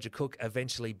 Premier Roger Cook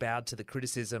eventually bowed to the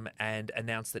criticism and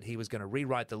announced that he was going to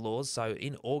rewrite the law laws. So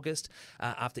in August,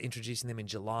 after introducing them in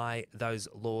July, those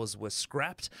laws were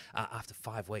scrapped after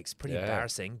 5 weeks. Pretty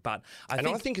embarrassing. But I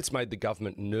think it's made the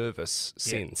government nervous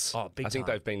since. Oh, big I think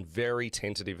time. they've been very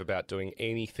tentative about doing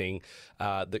anything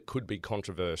that could be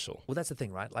controversial. Well, that's the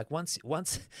thing, right? Like once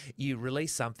you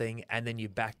release something and then you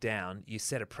back down, you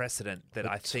set a precedent that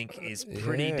I think is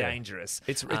pretty dangerous.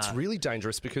 It's really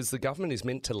dangerous because the government is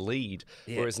meant to lead,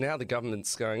 whereas now the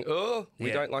government's going, oh,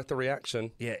 we don't like the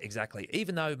reaction. Yeah, exactly.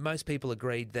 Even though most people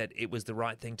agreed that it was the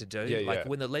right thing to do.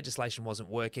 When the legislation wasn't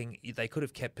working, they could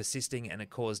have kept persisting and it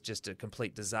caused just a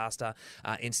complete disaster.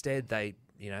 Instead, they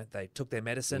took their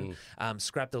medicine,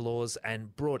 scrapped the laws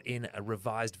and brought in a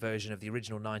revised version of the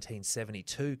original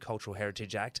 1972 Cultural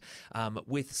Heritage Act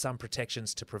with some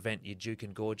protections to prevent your Duke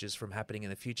and Gorges from happening in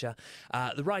the future.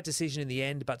 The right decision in the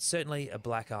end, but certainly a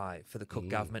black eye for the Cook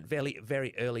government very,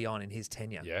 very early on in his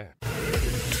tenure. Yeah.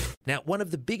 Now, one of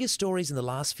the biggest stories in the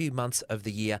last few months of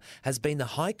the year has been the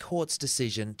High Court's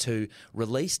decision to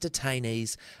release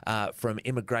detainees from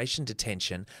immigration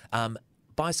detention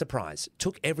by surprise.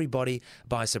 Took everybody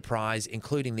by surprise,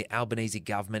 including the Albanese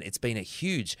government. It's been a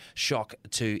huge shock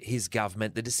to his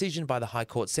government. The decision by the High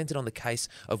Court centred on the case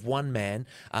of one man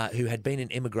who had been in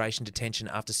immigration detention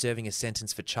after serving a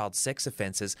sentence for child sex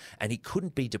offences, and he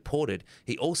couldn't be deported.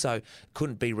 He also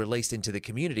couldn't be released into the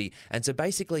community. And so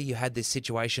basically you had this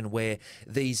situation where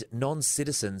these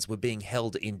non-citizens were being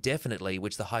held indefinitely,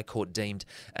 which the High Court deemed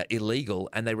illegal,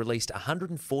 and they released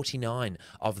 149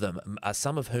 of them,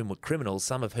 some of whom were criminals,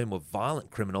 some of whom were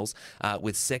violent criminals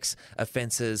with sex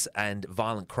offences and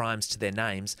violent crimes to their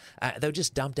names. They were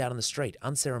just dumped out on the street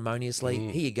unceremoniously.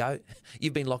 Here you go.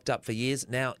 You've been locked up for years.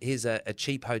 Now here's a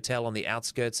cheap hotel on the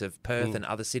outskirts of Perth and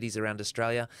other cities around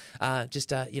Australia.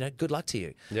 Good luck to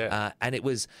you. Yeah. And it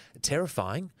was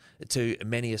terrifying to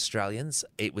many Australians.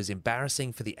 It was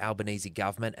embarrassing for the Albanese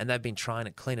government, and they've been trying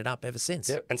to clean it up ever since.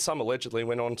 Yeah, and some allegedly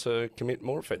went on to commit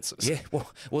more offences. Yeah,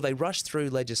 well, they rushed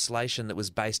through legislation that was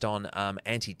based on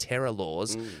anti-terror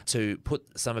laws to put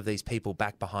some of these people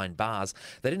back behind bars.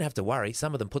 They didn't have to worry.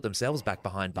 Some of them put themselves back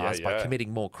behind bars by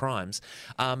committing more crimes.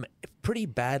 Pretty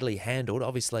badly handled.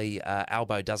 Obviously,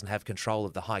 Albo doesn't have control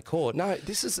of the High Court. No,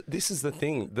 this is the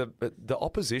thing. The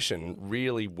opposition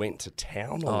really went to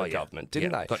town on the government,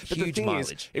 didn't they? Got But huge the thing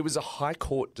mileage. is, it was a High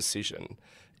Court decision.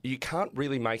 You can't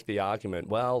really make the argument,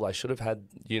 well, they should have had,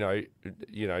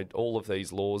 all of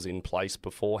these laws in place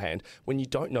beforehand when you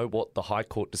don't know what the High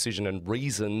Court decision and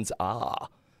reasons are.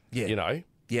 Yeah.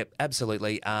 Yep,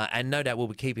 absolutely. And no doubt we'll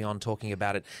be keeping on talking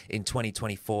about it in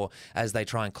 2024 as they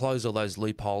try and close all those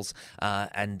loopholes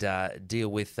and deal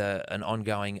with an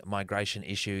ongoing migration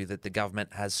issue that the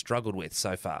government has struggled with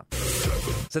so far.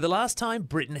 So the last time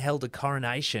Britain held a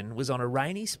coronation was on a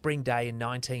rainy spring day in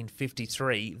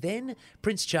 1953. Then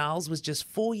Prince Charles was just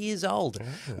 4 years old.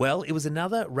 Well, it was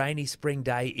another rainy spring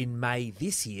day in May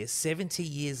this year, 70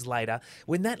 years later,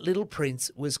 when that little prince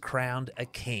was crowned a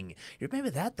king. You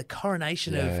remember that? The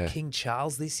coronation of King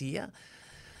Charles this year?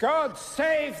 God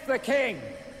save the king!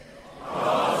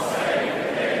 God save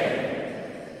the king!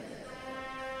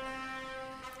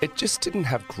 It just didn't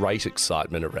have great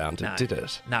excitement around it, did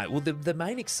it? No. Well, the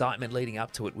main excitement leading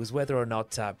up to it was whether or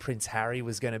not Prince Harry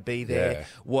was going to be there,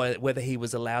 whether he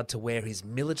was allowed to wear his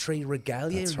military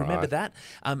regalia. That's Remember right. that?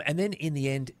 And then in the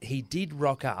end, he did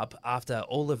rock up after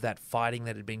all of that fighting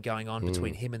that had been going on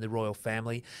between him and the royal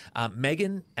family.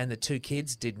 Meghan and the two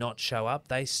kids did not show up.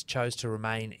 They chose to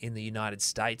remain in the United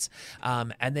States.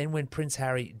 And then when Prince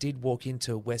Harry did walk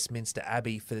into Westminster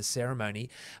Abbey for the ceremony,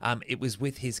 it was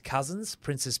with his cousins,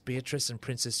 Princess Beatrice and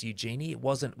Princess Eugenie. It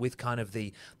wasn't with kind of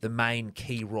the main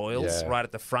key royals right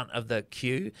at the front of the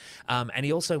queue. And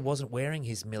he also wasn't wearing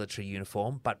his military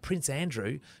uniform, but Prince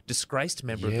Andrew, disgraced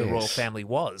member of the royal family,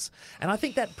 was. And I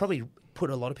think that probably put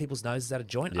a lot of people's noses out of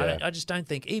joint. I just don't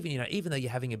think, even though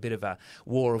you're having a bit of a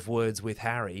war of words with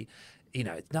Harry,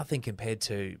 nothing compared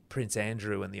to Prince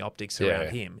Andrew and the optics around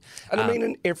him. And I mean,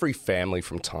 and every family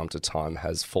from time to time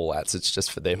has fallouts. It's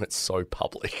just for them, it's so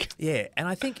public. Yeah, and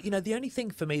I think, the only thing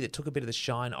for me that took a bit of the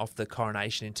shine off the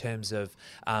coronation in terms of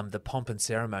the pomp and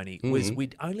ceremony was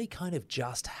we'd only kind of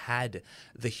just had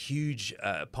the huge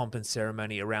pomp and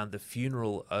ceremony around the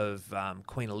funeral of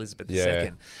Queen Elizabeth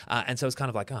II. And so it's kind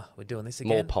of like, we're doing this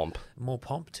again. More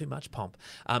pomp, too much pomp.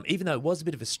 Even though it was a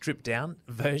bit of a stripped-down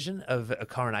version of a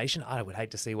coronation, I would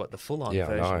hate to see what the full-on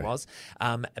version was.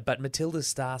 But Matilda's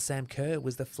star, Sam Kerr,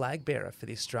 was the flag bearer for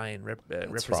the Australian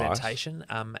representation.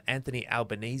 Right. Anthony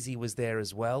Albanese was there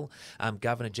as well.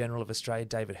 Governor-General of Australia,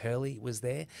 David Hurley, was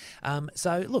there.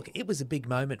 So, look, it was a big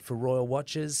moment for royal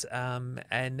watchers.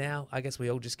 And now I guess we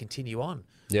all just continue on.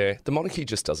 Yeah, the monarchy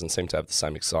just doesn't seem to have the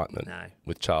same excitement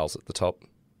with Charles at the top.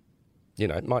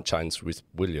 it might change with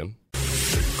William.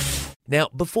 Now,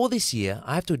 before this year,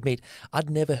 I have to admit, I'd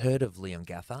never heard of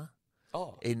Leongatha.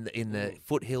 Oh. In the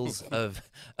foothills of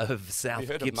South You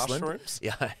heard Gippsland. of mushrooms?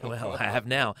 Yeah, well, I have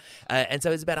now. And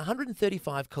so it's about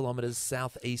 135 kilometres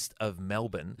southeast of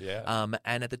Melbourne. Yeah.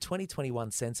 And at the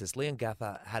 2021 census,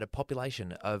 Leongatha had a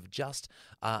population of just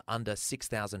under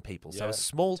 6,000 people. So Yeah, a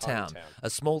small tiny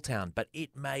town. But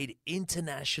it made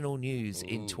international news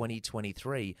in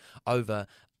 2023 over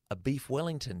a beef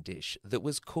Wellington dish that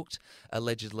was cooked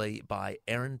allegedly by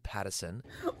Erin Patterson.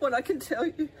 What I can tell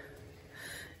you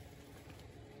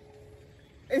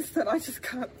is that I just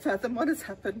can't fathom what has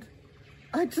happened.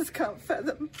 I just can't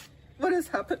fathom what has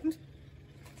happened.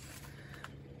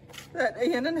 That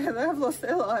Ian and Heather have lost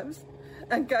their lives,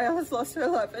 and Gail has lost her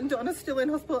life, and Donna's still in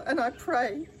hospital, and I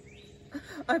pray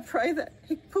that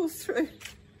he pulls through,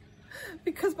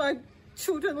 because my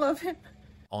children love him.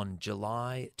 On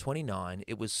July 29,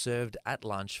 it was served at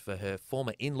lunch for her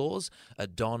former in-laws,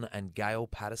 Don and Gail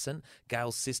Patterson,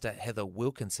 Gail's sister Heather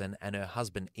Wilkinson, and her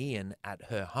husband Ian at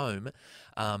her home.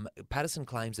 Patterson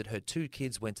claims that her 2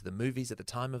 kids went to the movies at the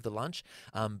time of the lunch,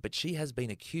 but she has been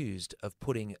accused of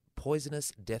putting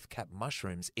poisonous death cap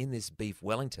mushrooms in this beef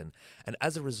Wellington. And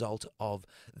as a result of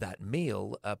that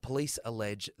meal, police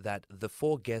allege that the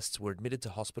 4 guests were admitted to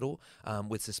hospital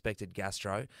with suspected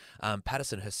gastro.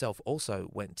 Patterson herself also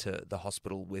went to the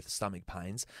hospital with stomach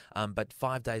pains. But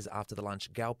 5 days after the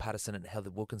lunch, Gail Patterson and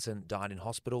Heather Wilkinson died in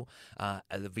hospital.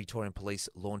 The Victorian police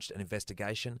launched an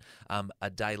investigation. A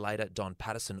day later, Don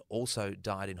Patterson also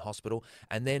died in hospital.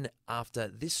 And then after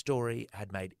this story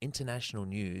had made international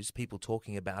news, people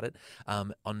talking about it,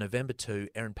 on November 2,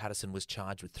 Erin Patterson was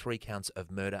charged with 3 counts of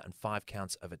murder and 5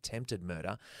 counts of attempted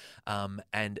murder.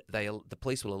 And the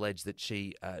police will allege that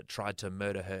she tried to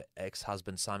murder her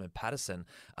ex-husband, Simon Patterson,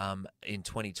 in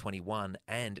 2021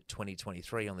 and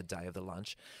 2023 on the day of the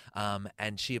lunch.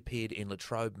 And she appeared in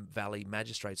Latrobe Valley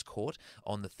Magistrates Court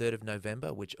on the 3rd of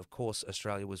November, which, of course,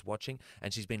 Australia was watching.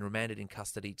 And she's been remanded in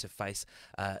custody to face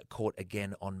court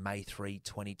again on May 3,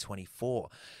 2024.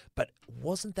 But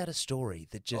wasn't that a story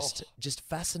that just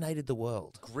fascinated the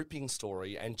world? Gripping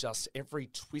story, and just every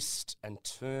twist and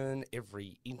turn,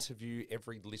 every interview,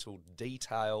 every little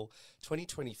detail.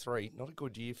 2023, not a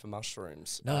good year for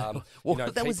mushrooms. No, well,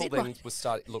 that was it. Then was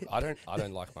starting. Look, I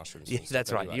don't like mushrooms. Yeah,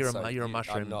 that's right. Anyway, You're a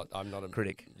mushroom. I'm not a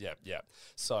critic. Yeah.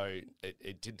 So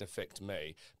it didn't affect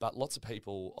me, but lots of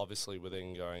people obviously were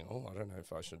then going, "Oh, I don't know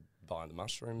if I should buy the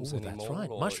mushrooms anymore." That's right.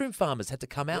 Or, Mushroom farmers had to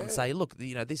come out and say, "Look,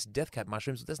 this death cap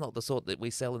mushrooms, that's not the sort that we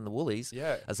sell in the Woolies."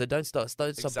 Yeah. So don't stop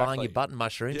buying your button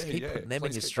mushrooms. Keep putting them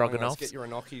in your stroganoffs. Get your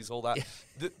gnocchis, all that.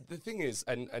 The thing is,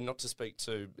 and not to speak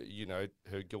to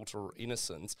her guilt or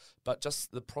innocence, but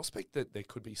just the prospect that there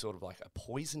could be sort of like a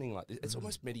poisoning like this. It's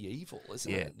almost medieval,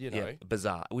 isn't it? Yeah,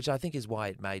 bizarre, which I think is why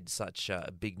it made such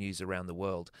big news around the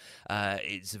world.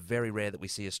 It's very rare that we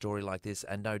see a story like this,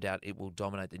 and no doubt it will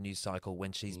dominate the news cycle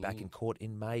when she's back in court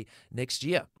in May next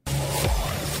year.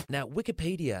 Now,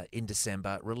 Wikipedia in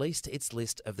December released its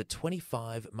list of the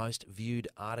 25 most viewed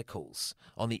articles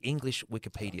on the English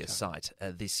Wikipedia site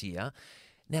this year.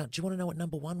 Now, do you want to know what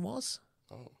number 1 was?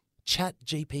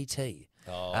 ChatGPT.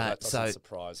 Oh, that doesn't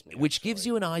surprise me. Which gives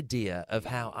you an idea of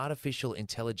how artificial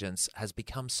intelligence has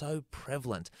become so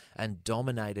prevalent and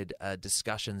dominated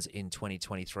discussions in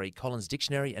 2023. Collins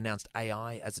Dictionary announced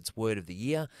AI as its word of the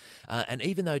year. And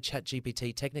even though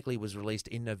ChatGPT technically was released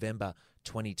in November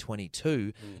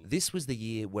 2022, this was the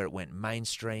year where it went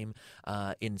mainstream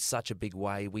in such a big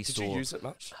way. Did you use it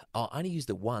much? I only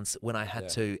used it once when I had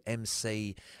to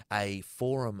MC a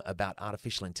forum about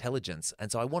artificial intelligence.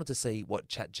 And so I wanted to see what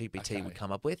ChatGPT would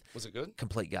come up with. Was it good?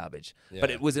 Complete garbage. Yeah. But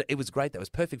it was great. That was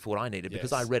perfect for what I needed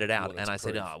because I read it out and I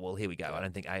said, proof. oh, well, here we go. I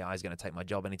don't think AI is going to take my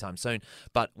job anytime soon.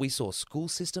 But we saw school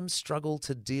systems struggle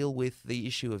to deal with the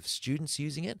issue of students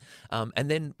using it.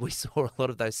 And then we saw a lot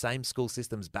of those same school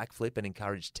systems backflip and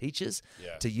encourage teachers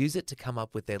to use it to come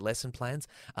up with their lesson plans.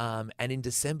 And in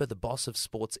December, the boss of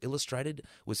Sports Illustrated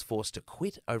was forced to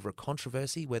quit over a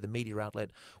controversy where the media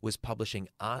outlet was publishing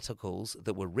articles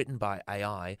that were written by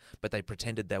AI, but they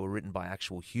pretended they were written by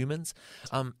actual humans.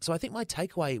 So I think my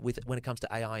takeaway when it comes to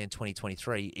AI in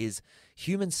 2023 is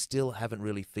humans still haven't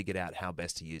really figured out how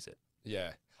best to use it.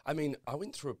 Yeah. I mean, I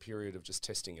went through a period of just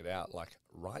testing it out, like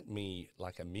write me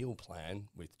like a meal plan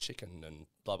with chicken and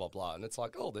blah, blah, blah. And it's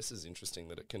like, oh, this is interesting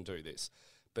that it can do this.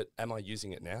 But am I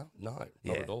using it now? No,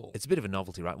 not at all. It's a bit of a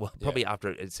novelty, right? Well, probably after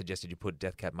it suggested you put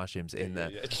death cap mushrooms in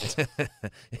the...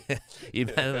 You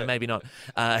maybe not.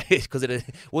 Because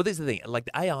well, this is the thing. Like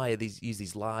the AI, use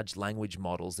these large language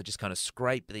models that just kind of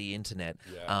scrape the internet,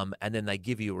 and then they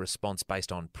give you a response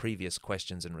based on previous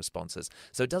questions and responses.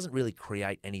 So it doesn't really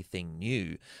create anything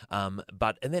new. And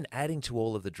then adding to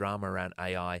all of the drama around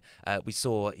AI, we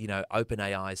saw,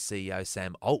 OpenAI CEO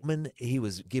Sam Altman. He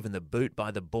was given the boot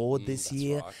by the board this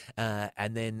year. Right.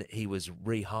 And then he was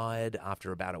rehired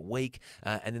after about a week.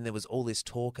 And then there was all this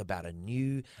talk about a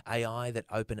new AI that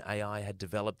OpenAI had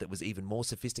developed that was even more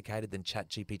sophisticated than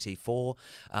ChatGPT-4,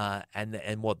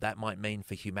 and what that might mean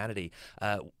for humanity.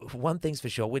 One thing's for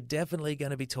sure, we're definitely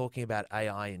going to be talking about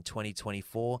AI in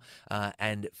 2024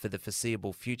 and for the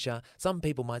foreseeable future. Some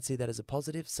people might see that as a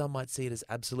positive. Some might see it as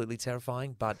absolutely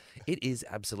terrifying, but it is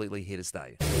absolutely here to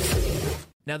stay.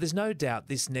 Now, there's no doubt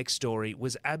this next story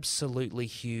was absolutely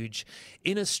huge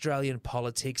in Australian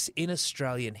politics, in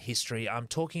Australian history. I'm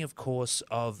talking, of course,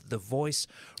 of the Voice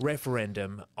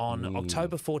referendum. On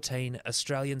October 14,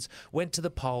 Australians went to the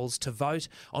polls to vote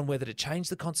on whether to change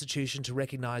the Constitution to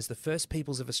recognise the First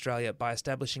Peoples of Australia by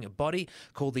establishing a body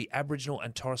called the Aboriginal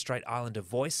and Torres Strait Islander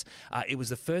Voice. It was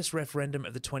the first referendum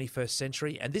of the 21st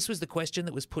century, and this was the question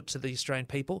that was put to the Australian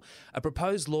people: a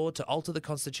proposed law to alter the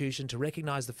Constitution to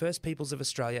recognise the First Peoples of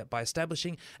Australia by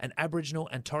establishing an Aboriginal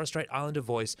and Torres Strait Islander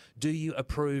voice. Do you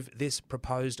approve this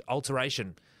proposed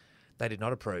alteration? They did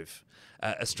not approve.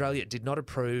 Australia did not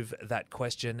approve that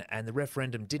question, and the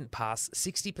referendum didn't pass.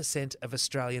 60% of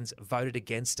Australians voted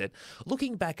against it.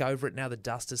 Looking back over it now, the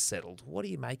dust has settled. What do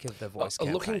you make of the Voice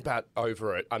campaign? Looking back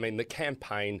over it, I mean, the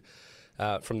campaign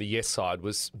from the Yes side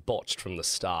was botched from the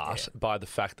start by the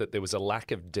fact that there was a lack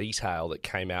of detail that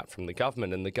came out from the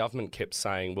government, and the government kept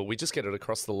saying, well, we just get it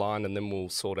across the line and then we'll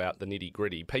sort out the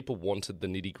nitty-gritty. People wanted the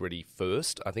nitty-gritty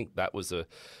first. I think that was a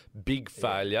big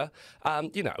failure.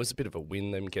 It was a bit of a win,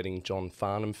 them getting John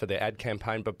Farnham for their ad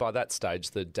campaign, but by that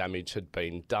stage the damage had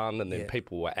been done, and then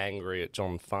people were angry at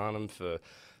John Farnham for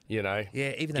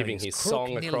even giving his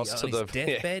song across to the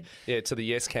deathbed. To the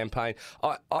Yes campaign.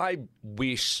 I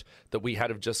wish that we had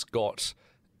have just got,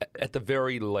 at the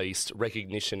very least,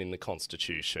 recognition in the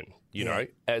Constitution. You know,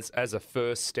 as a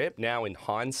first step. Now, in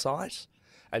hindsight,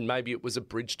 and maybe it was a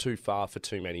bridge too far for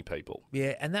too many people.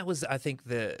 Yeah, and that was, I think,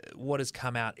 what has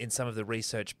come out in some of the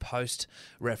research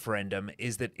post-referendum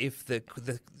is that if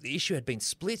the issue had been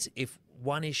split, if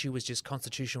one issue was just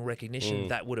constitutional recognition,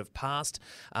 that would have passed,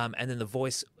 and then the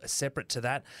Voice separate to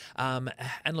that. And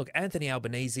look, Anthony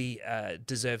Albanese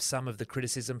deserves some of the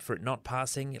criticism for it not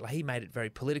passing. He made it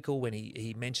very political when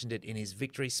he mentioned it in his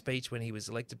victory speech when he was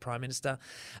elected Prime Minister,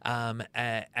 and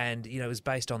it was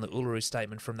based on the Uluru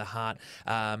Statement from the Heart.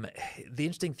 The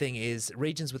interesting thing is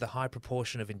regions with a high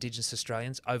proportion of Indigenous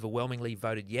Australians overwhelmingly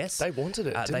voted yes. They wanted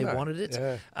it, didn't they? They wanted it.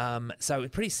 Yeah. So a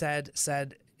pretty sad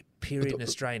period in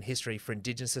Australian history for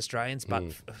Indigenous Australians, but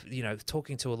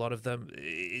talking to a lot of them,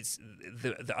 it's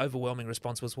the overwhelming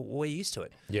response was, well, we're used to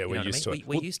it. Yeah, we're used to it.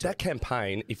 We're used to that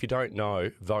campaign. If you don't know,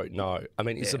 vote no. I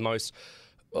mean, it's the most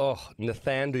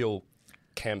Nathaniel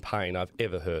campaign I've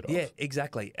ever heard of. Yeah,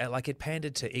 exactly. It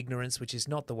pandered to ignorance, which is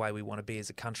not the way we want to be as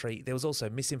a country. There was also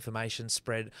misinformation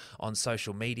spread on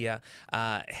social media.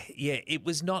 It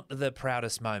was not the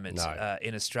proudest moment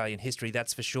in Australian history,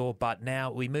 that's for sure. But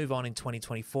now we move on in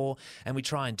 2024 and we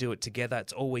try and do it together.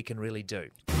 It's all we can really do.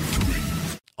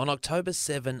 On October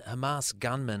 7, Hamas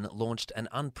gunmen launched an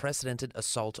unprecedented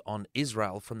assault on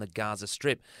Israel from the Gaza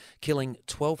Strip, killing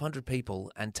 1,200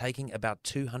 people and taking about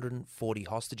 240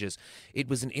 hostages. It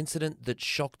was an incident that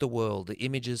shocked the world. The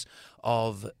images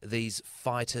of these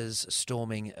fighters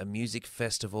storming a music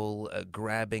festival,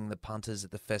 grabbing the punters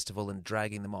at the festival and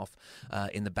dragging them off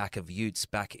in the back of utes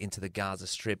back into the Gaza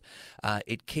Strip.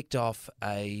 It kicked off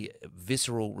a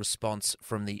visceral response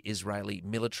from the Israeli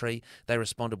military. They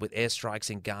responded with airstrikes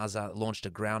in Gaza, launched a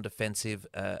ground offensive.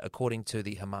 According to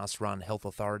the Hamas-run Health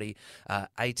Authority,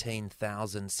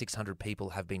 18,600 people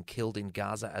have been killed in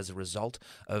Gaza as a result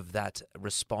of that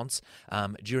response.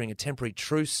 During a temporary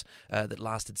truce that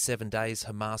lasted 7 days,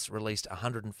 Hamas released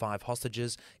 105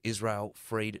 hostages. Israel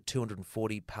freed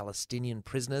 240 Palestinian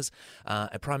prisoners.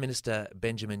 Prime Minister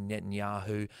Benjamin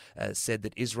Netanyahu said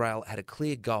that Israel had a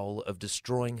clear goal of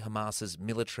destroying Hamas's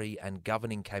military and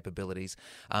governing capabilities.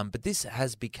 But this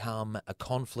has become a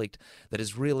conflict that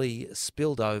has really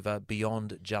spilled over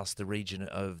beyond just the region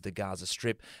of the Gaza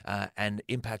Strip and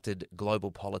impacted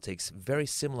global politics, very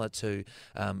similar to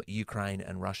Ukraine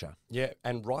and Russia. Yeah,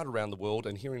 and right around the world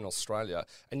and here in Australia.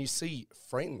 And you see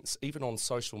friends, even on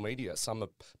social media, some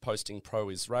are posting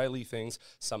pro-Israeli things,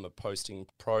 some are posting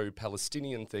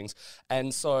pro-Palestinian things.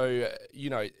 And so, you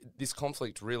know, this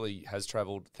conflict really has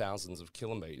travelled thousands of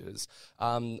kilometres.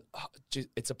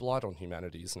 It's a blight on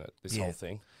humanity, isn't it, this whole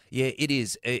thing? Yeah, it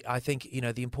is. I think, you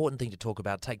know, the important thing to talk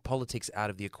about, take politics out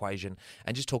of the equation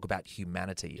and just talk about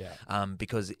humanity.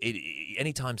 Because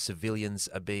anytime civilians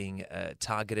are being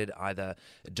targeted either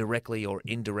directly or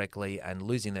indirectly and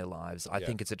losing their lives, I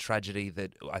think it's a tragedy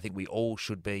that I think we all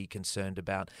should be concerned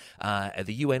about.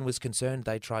 The UN was concerned.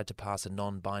 They tried to pass a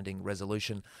non-binding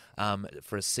resolution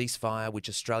for a ceasefire, which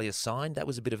Australia signed. That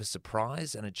was a bit of a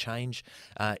surprise and a change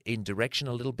in direction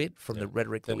a little bit from the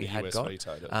rhetoric that we had got.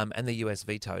 And the US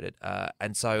vetoed it.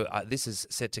 And so this is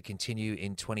set to continue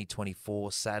in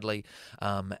 2024, sadly,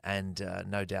 and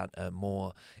no doubt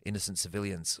more innocent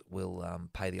civilians will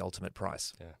pay the ultimate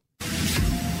price.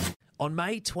 On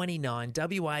May 29,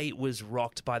 WA was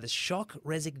rocked by the shock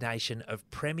resignation of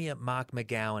Premier Mark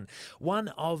McGowan, one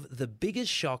of the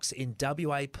biggest shocks in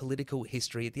WA political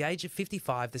history. At the age of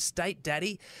 55, the state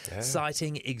daddy,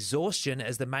 citing exhaustion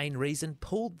as the main reason,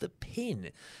 pulled the pin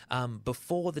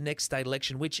before the next state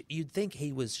election, which you'd think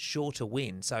he was sure to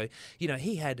win. So, you know,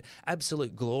 he had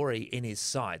absolute glory in his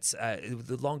sights.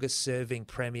 The longest-serving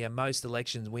premier, most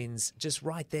elections wins, just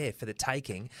right there for the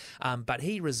taking. But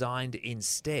he resigned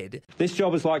instead. This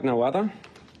job is like no other.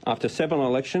 After 7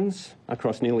 elections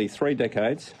across nearly 3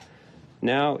 decades,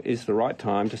 now is the right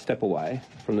time to step away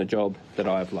from the job that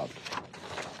I have loved.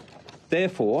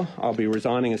 Therefore, I'll be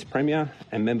resigning as Premier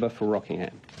and member for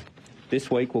Rockingham.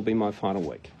 This week will be my final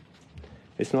week.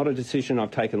 It's not a decision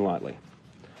I've taken lightly.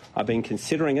 I've been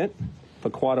considering it for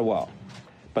quite a while.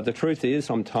 But the truth is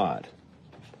I'm tired,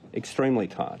 extremely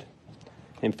tired.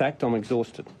 In fact, I'm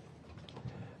exhausted.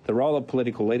 The role of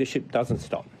political leadership doesn't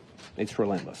stop. It's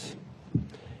relentless.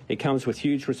 It comes with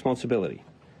huge responsibility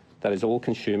that is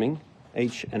all-consuming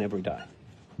each and every day.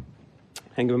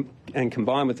 And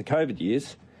combined with the COVID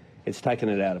years, it's taken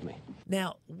it out of me.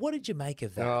 Now, what did you make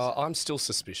of that? I'm still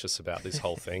suspicious about this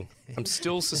whole thing. I'm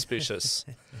still suspicious.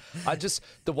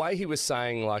 The way he was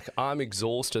saying, like, I'm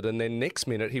exhausted, and then next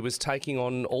minute he was taking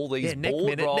on all these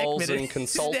board roles and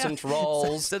consultant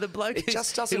roles. So the bloke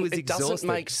it doesn't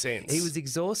make sense. He was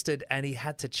exhausted and he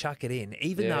had to chuck it in,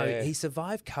 even though he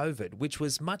survived COVID, which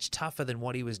was much tougher than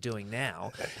what he was doing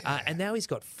now. And now he's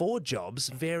got 4 jobs,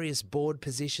 various board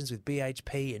positions with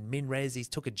BHP and MinRes. He's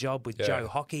took a job with Joe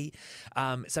Hockey.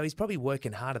 So he's probably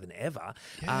working harder than ever.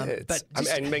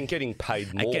 And getting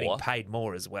paid more. And getting paid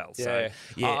more as well. So,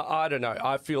 I don't know.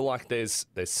 I feel like there's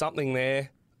something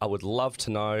there. I would love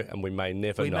to know, and we may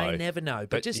never know. We may never know.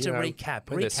 But just to recap.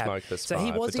 So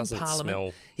he was in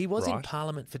Parliament. He was in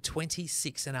Parliament for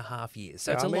 26 and a half years.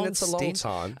 So it's a long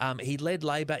time. He led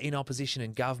Labor in opposition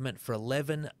and government for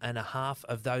 11 and a half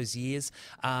of those years.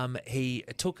 He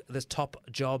took the top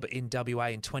job in WA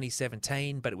in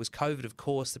 2017, but it was COVID, of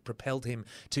course, that propelled him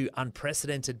to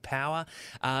unprecedented power,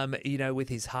 with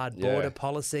his hard border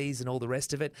policies and all the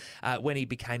rest of it. When he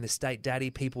became the state daddy,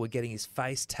 people were getting his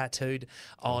face tattooed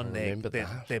on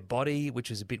their body, which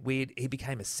was a bit weird. He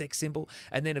became a sex symbol.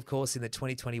 And then, of course, in the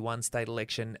 2021 state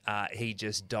election, he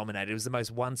just dominated. It was the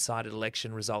most one-sided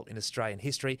election result in Australian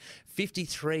history.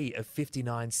 53 of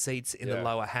 59 seats in the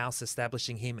lower house,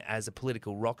 establishing him as a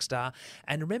political rock star.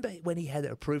 And remember when he had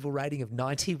an approval rating of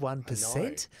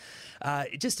 91%?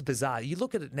 Just bizarre. You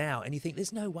look at it now and you think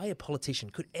there's no way a politician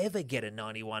could ever get a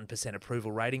 91%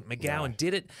 approval rating. McGowan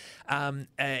did it.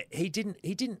 He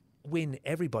didn't win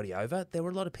everybody over. There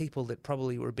were a lot of people that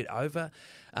probably were a bit over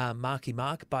Marky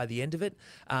Mark by the end of it.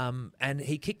 And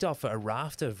he kicked off a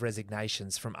raft of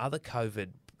resignations from other COVID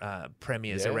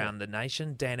premiers around the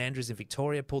nation. Dan Andrews in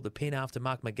Victoria pulled the pin after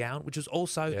Mark McGowan, which was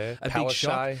also a big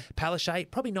shock.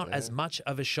 Palaszczuk, probably not as much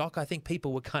of a shock. I think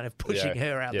people were kind of pushing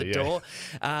her out the door.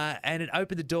 And it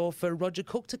opened the door for Roger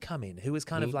Cook to come in, who was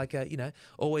kind of like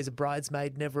always a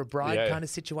bridesmaid, never a bride kind of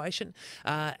situation.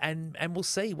 And we'll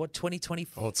see what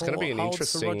 2024 it's going to be an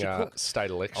interesting state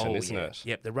election, isn't it?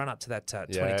 Yep, the run-up to that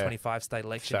 2025 state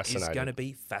election is going to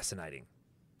be fascinating.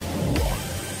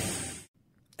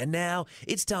 And now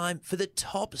it's time for the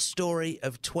top story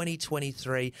of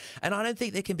 2023. And I don't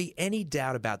think there can be any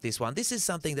doubt about this one. This is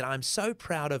something that I'm so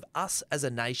proud of us as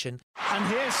a nation. And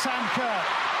here's Sam Kerr.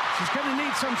 She's going to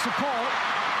need some support.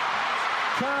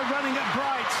 Kerr running at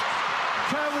Bright.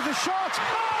 Kerr with a shot.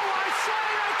 Oh, I say,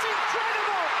 that's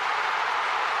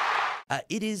incredible!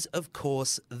 It is, of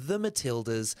course, the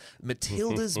Matildas.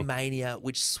 Matildas Mania,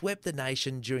 which swept the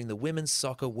nation during the Women's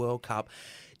Soccer World Cup.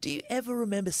 Do you ever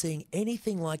remember seeing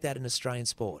anything like that in Australian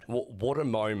sport? What a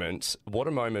moment. What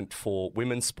a moment for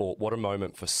women's sport. What a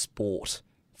moment for sport.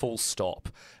 Full stop.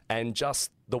 And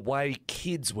just the way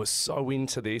kids were so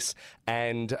into this,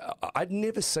 and I'd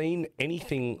never seen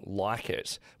anything like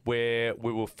it, where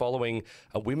we were following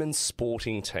a women's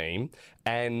sporting team,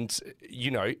 and,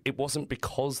 you know, it wasn't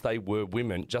because they were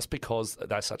women, just because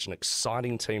they're such an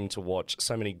exciting team to watch,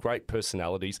 so many great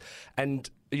personalities, and,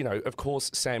 you know, of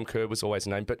course, Sam Kerr was always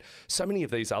a name, but so many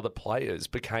of these other players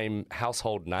became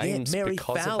household names Mary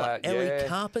because Fowler, of that. Ellie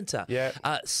Carpenter. Yeah.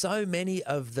 So many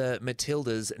of the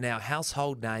Matildas now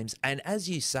household names. And as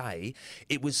you say,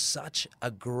 it was such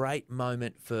a great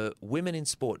moment for women in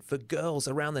sport, for girls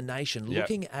around the nation,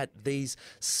 looking at these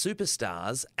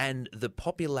superstars and the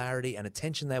popularity and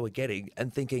attention they were getting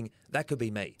and thinking, that could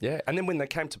be me. Yeah, and then when they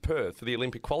came to Perth for the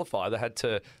Olympic qualifier, they had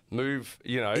to move,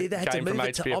 you know, they had to move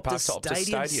it to Optus Optus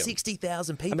Stadium.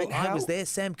 60,000 people. I was there.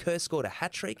 Sam Kerr scored a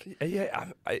hat-trick. Yeah,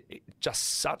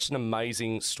 just such an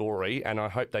amazing story, and I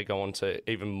hope they go on to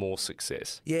even more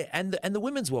success. Yeah, and the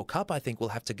Women's World Cup, I think, will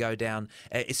have to go down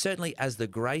certainly as the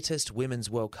greatest Women's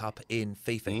World Cup in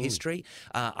FIFA history.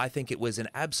 I think it was an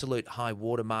absolute high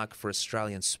watermark for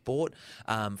Australian sport.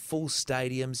 Full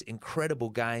stadiums, incredible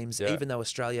games. Even though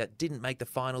Australia didn't make the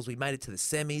finals, we made it to the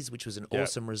semis, which was an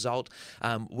awesome result.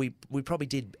 We probably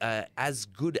did as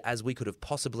good as we could have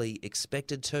possibly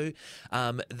expected to.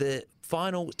 The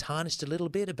final tarnished a little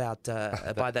bit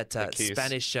by that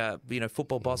Spanish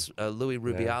football boss Luis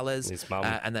Rubiales his mum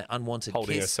and that unwanted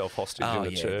holding kiss. herself hostage in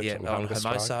the church on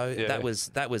Hermoso.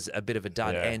 That was a bit of a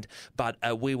dud end, but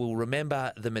we will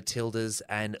remember the Matildas,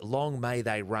 and long may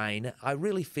they reign. I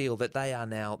really feel that they are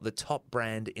now the top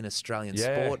brand in Australian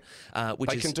sport,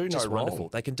 which is just wonderful.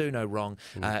 They can do no wrong.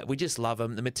 We just love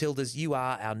them. The Matildas, you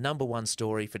are our number one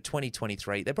story for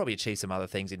 2023. They'll probably achieve some other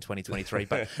things in 2023,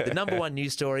 but the number one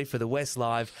news story for the West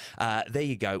Live. There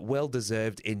you go. Well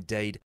deserved indeed.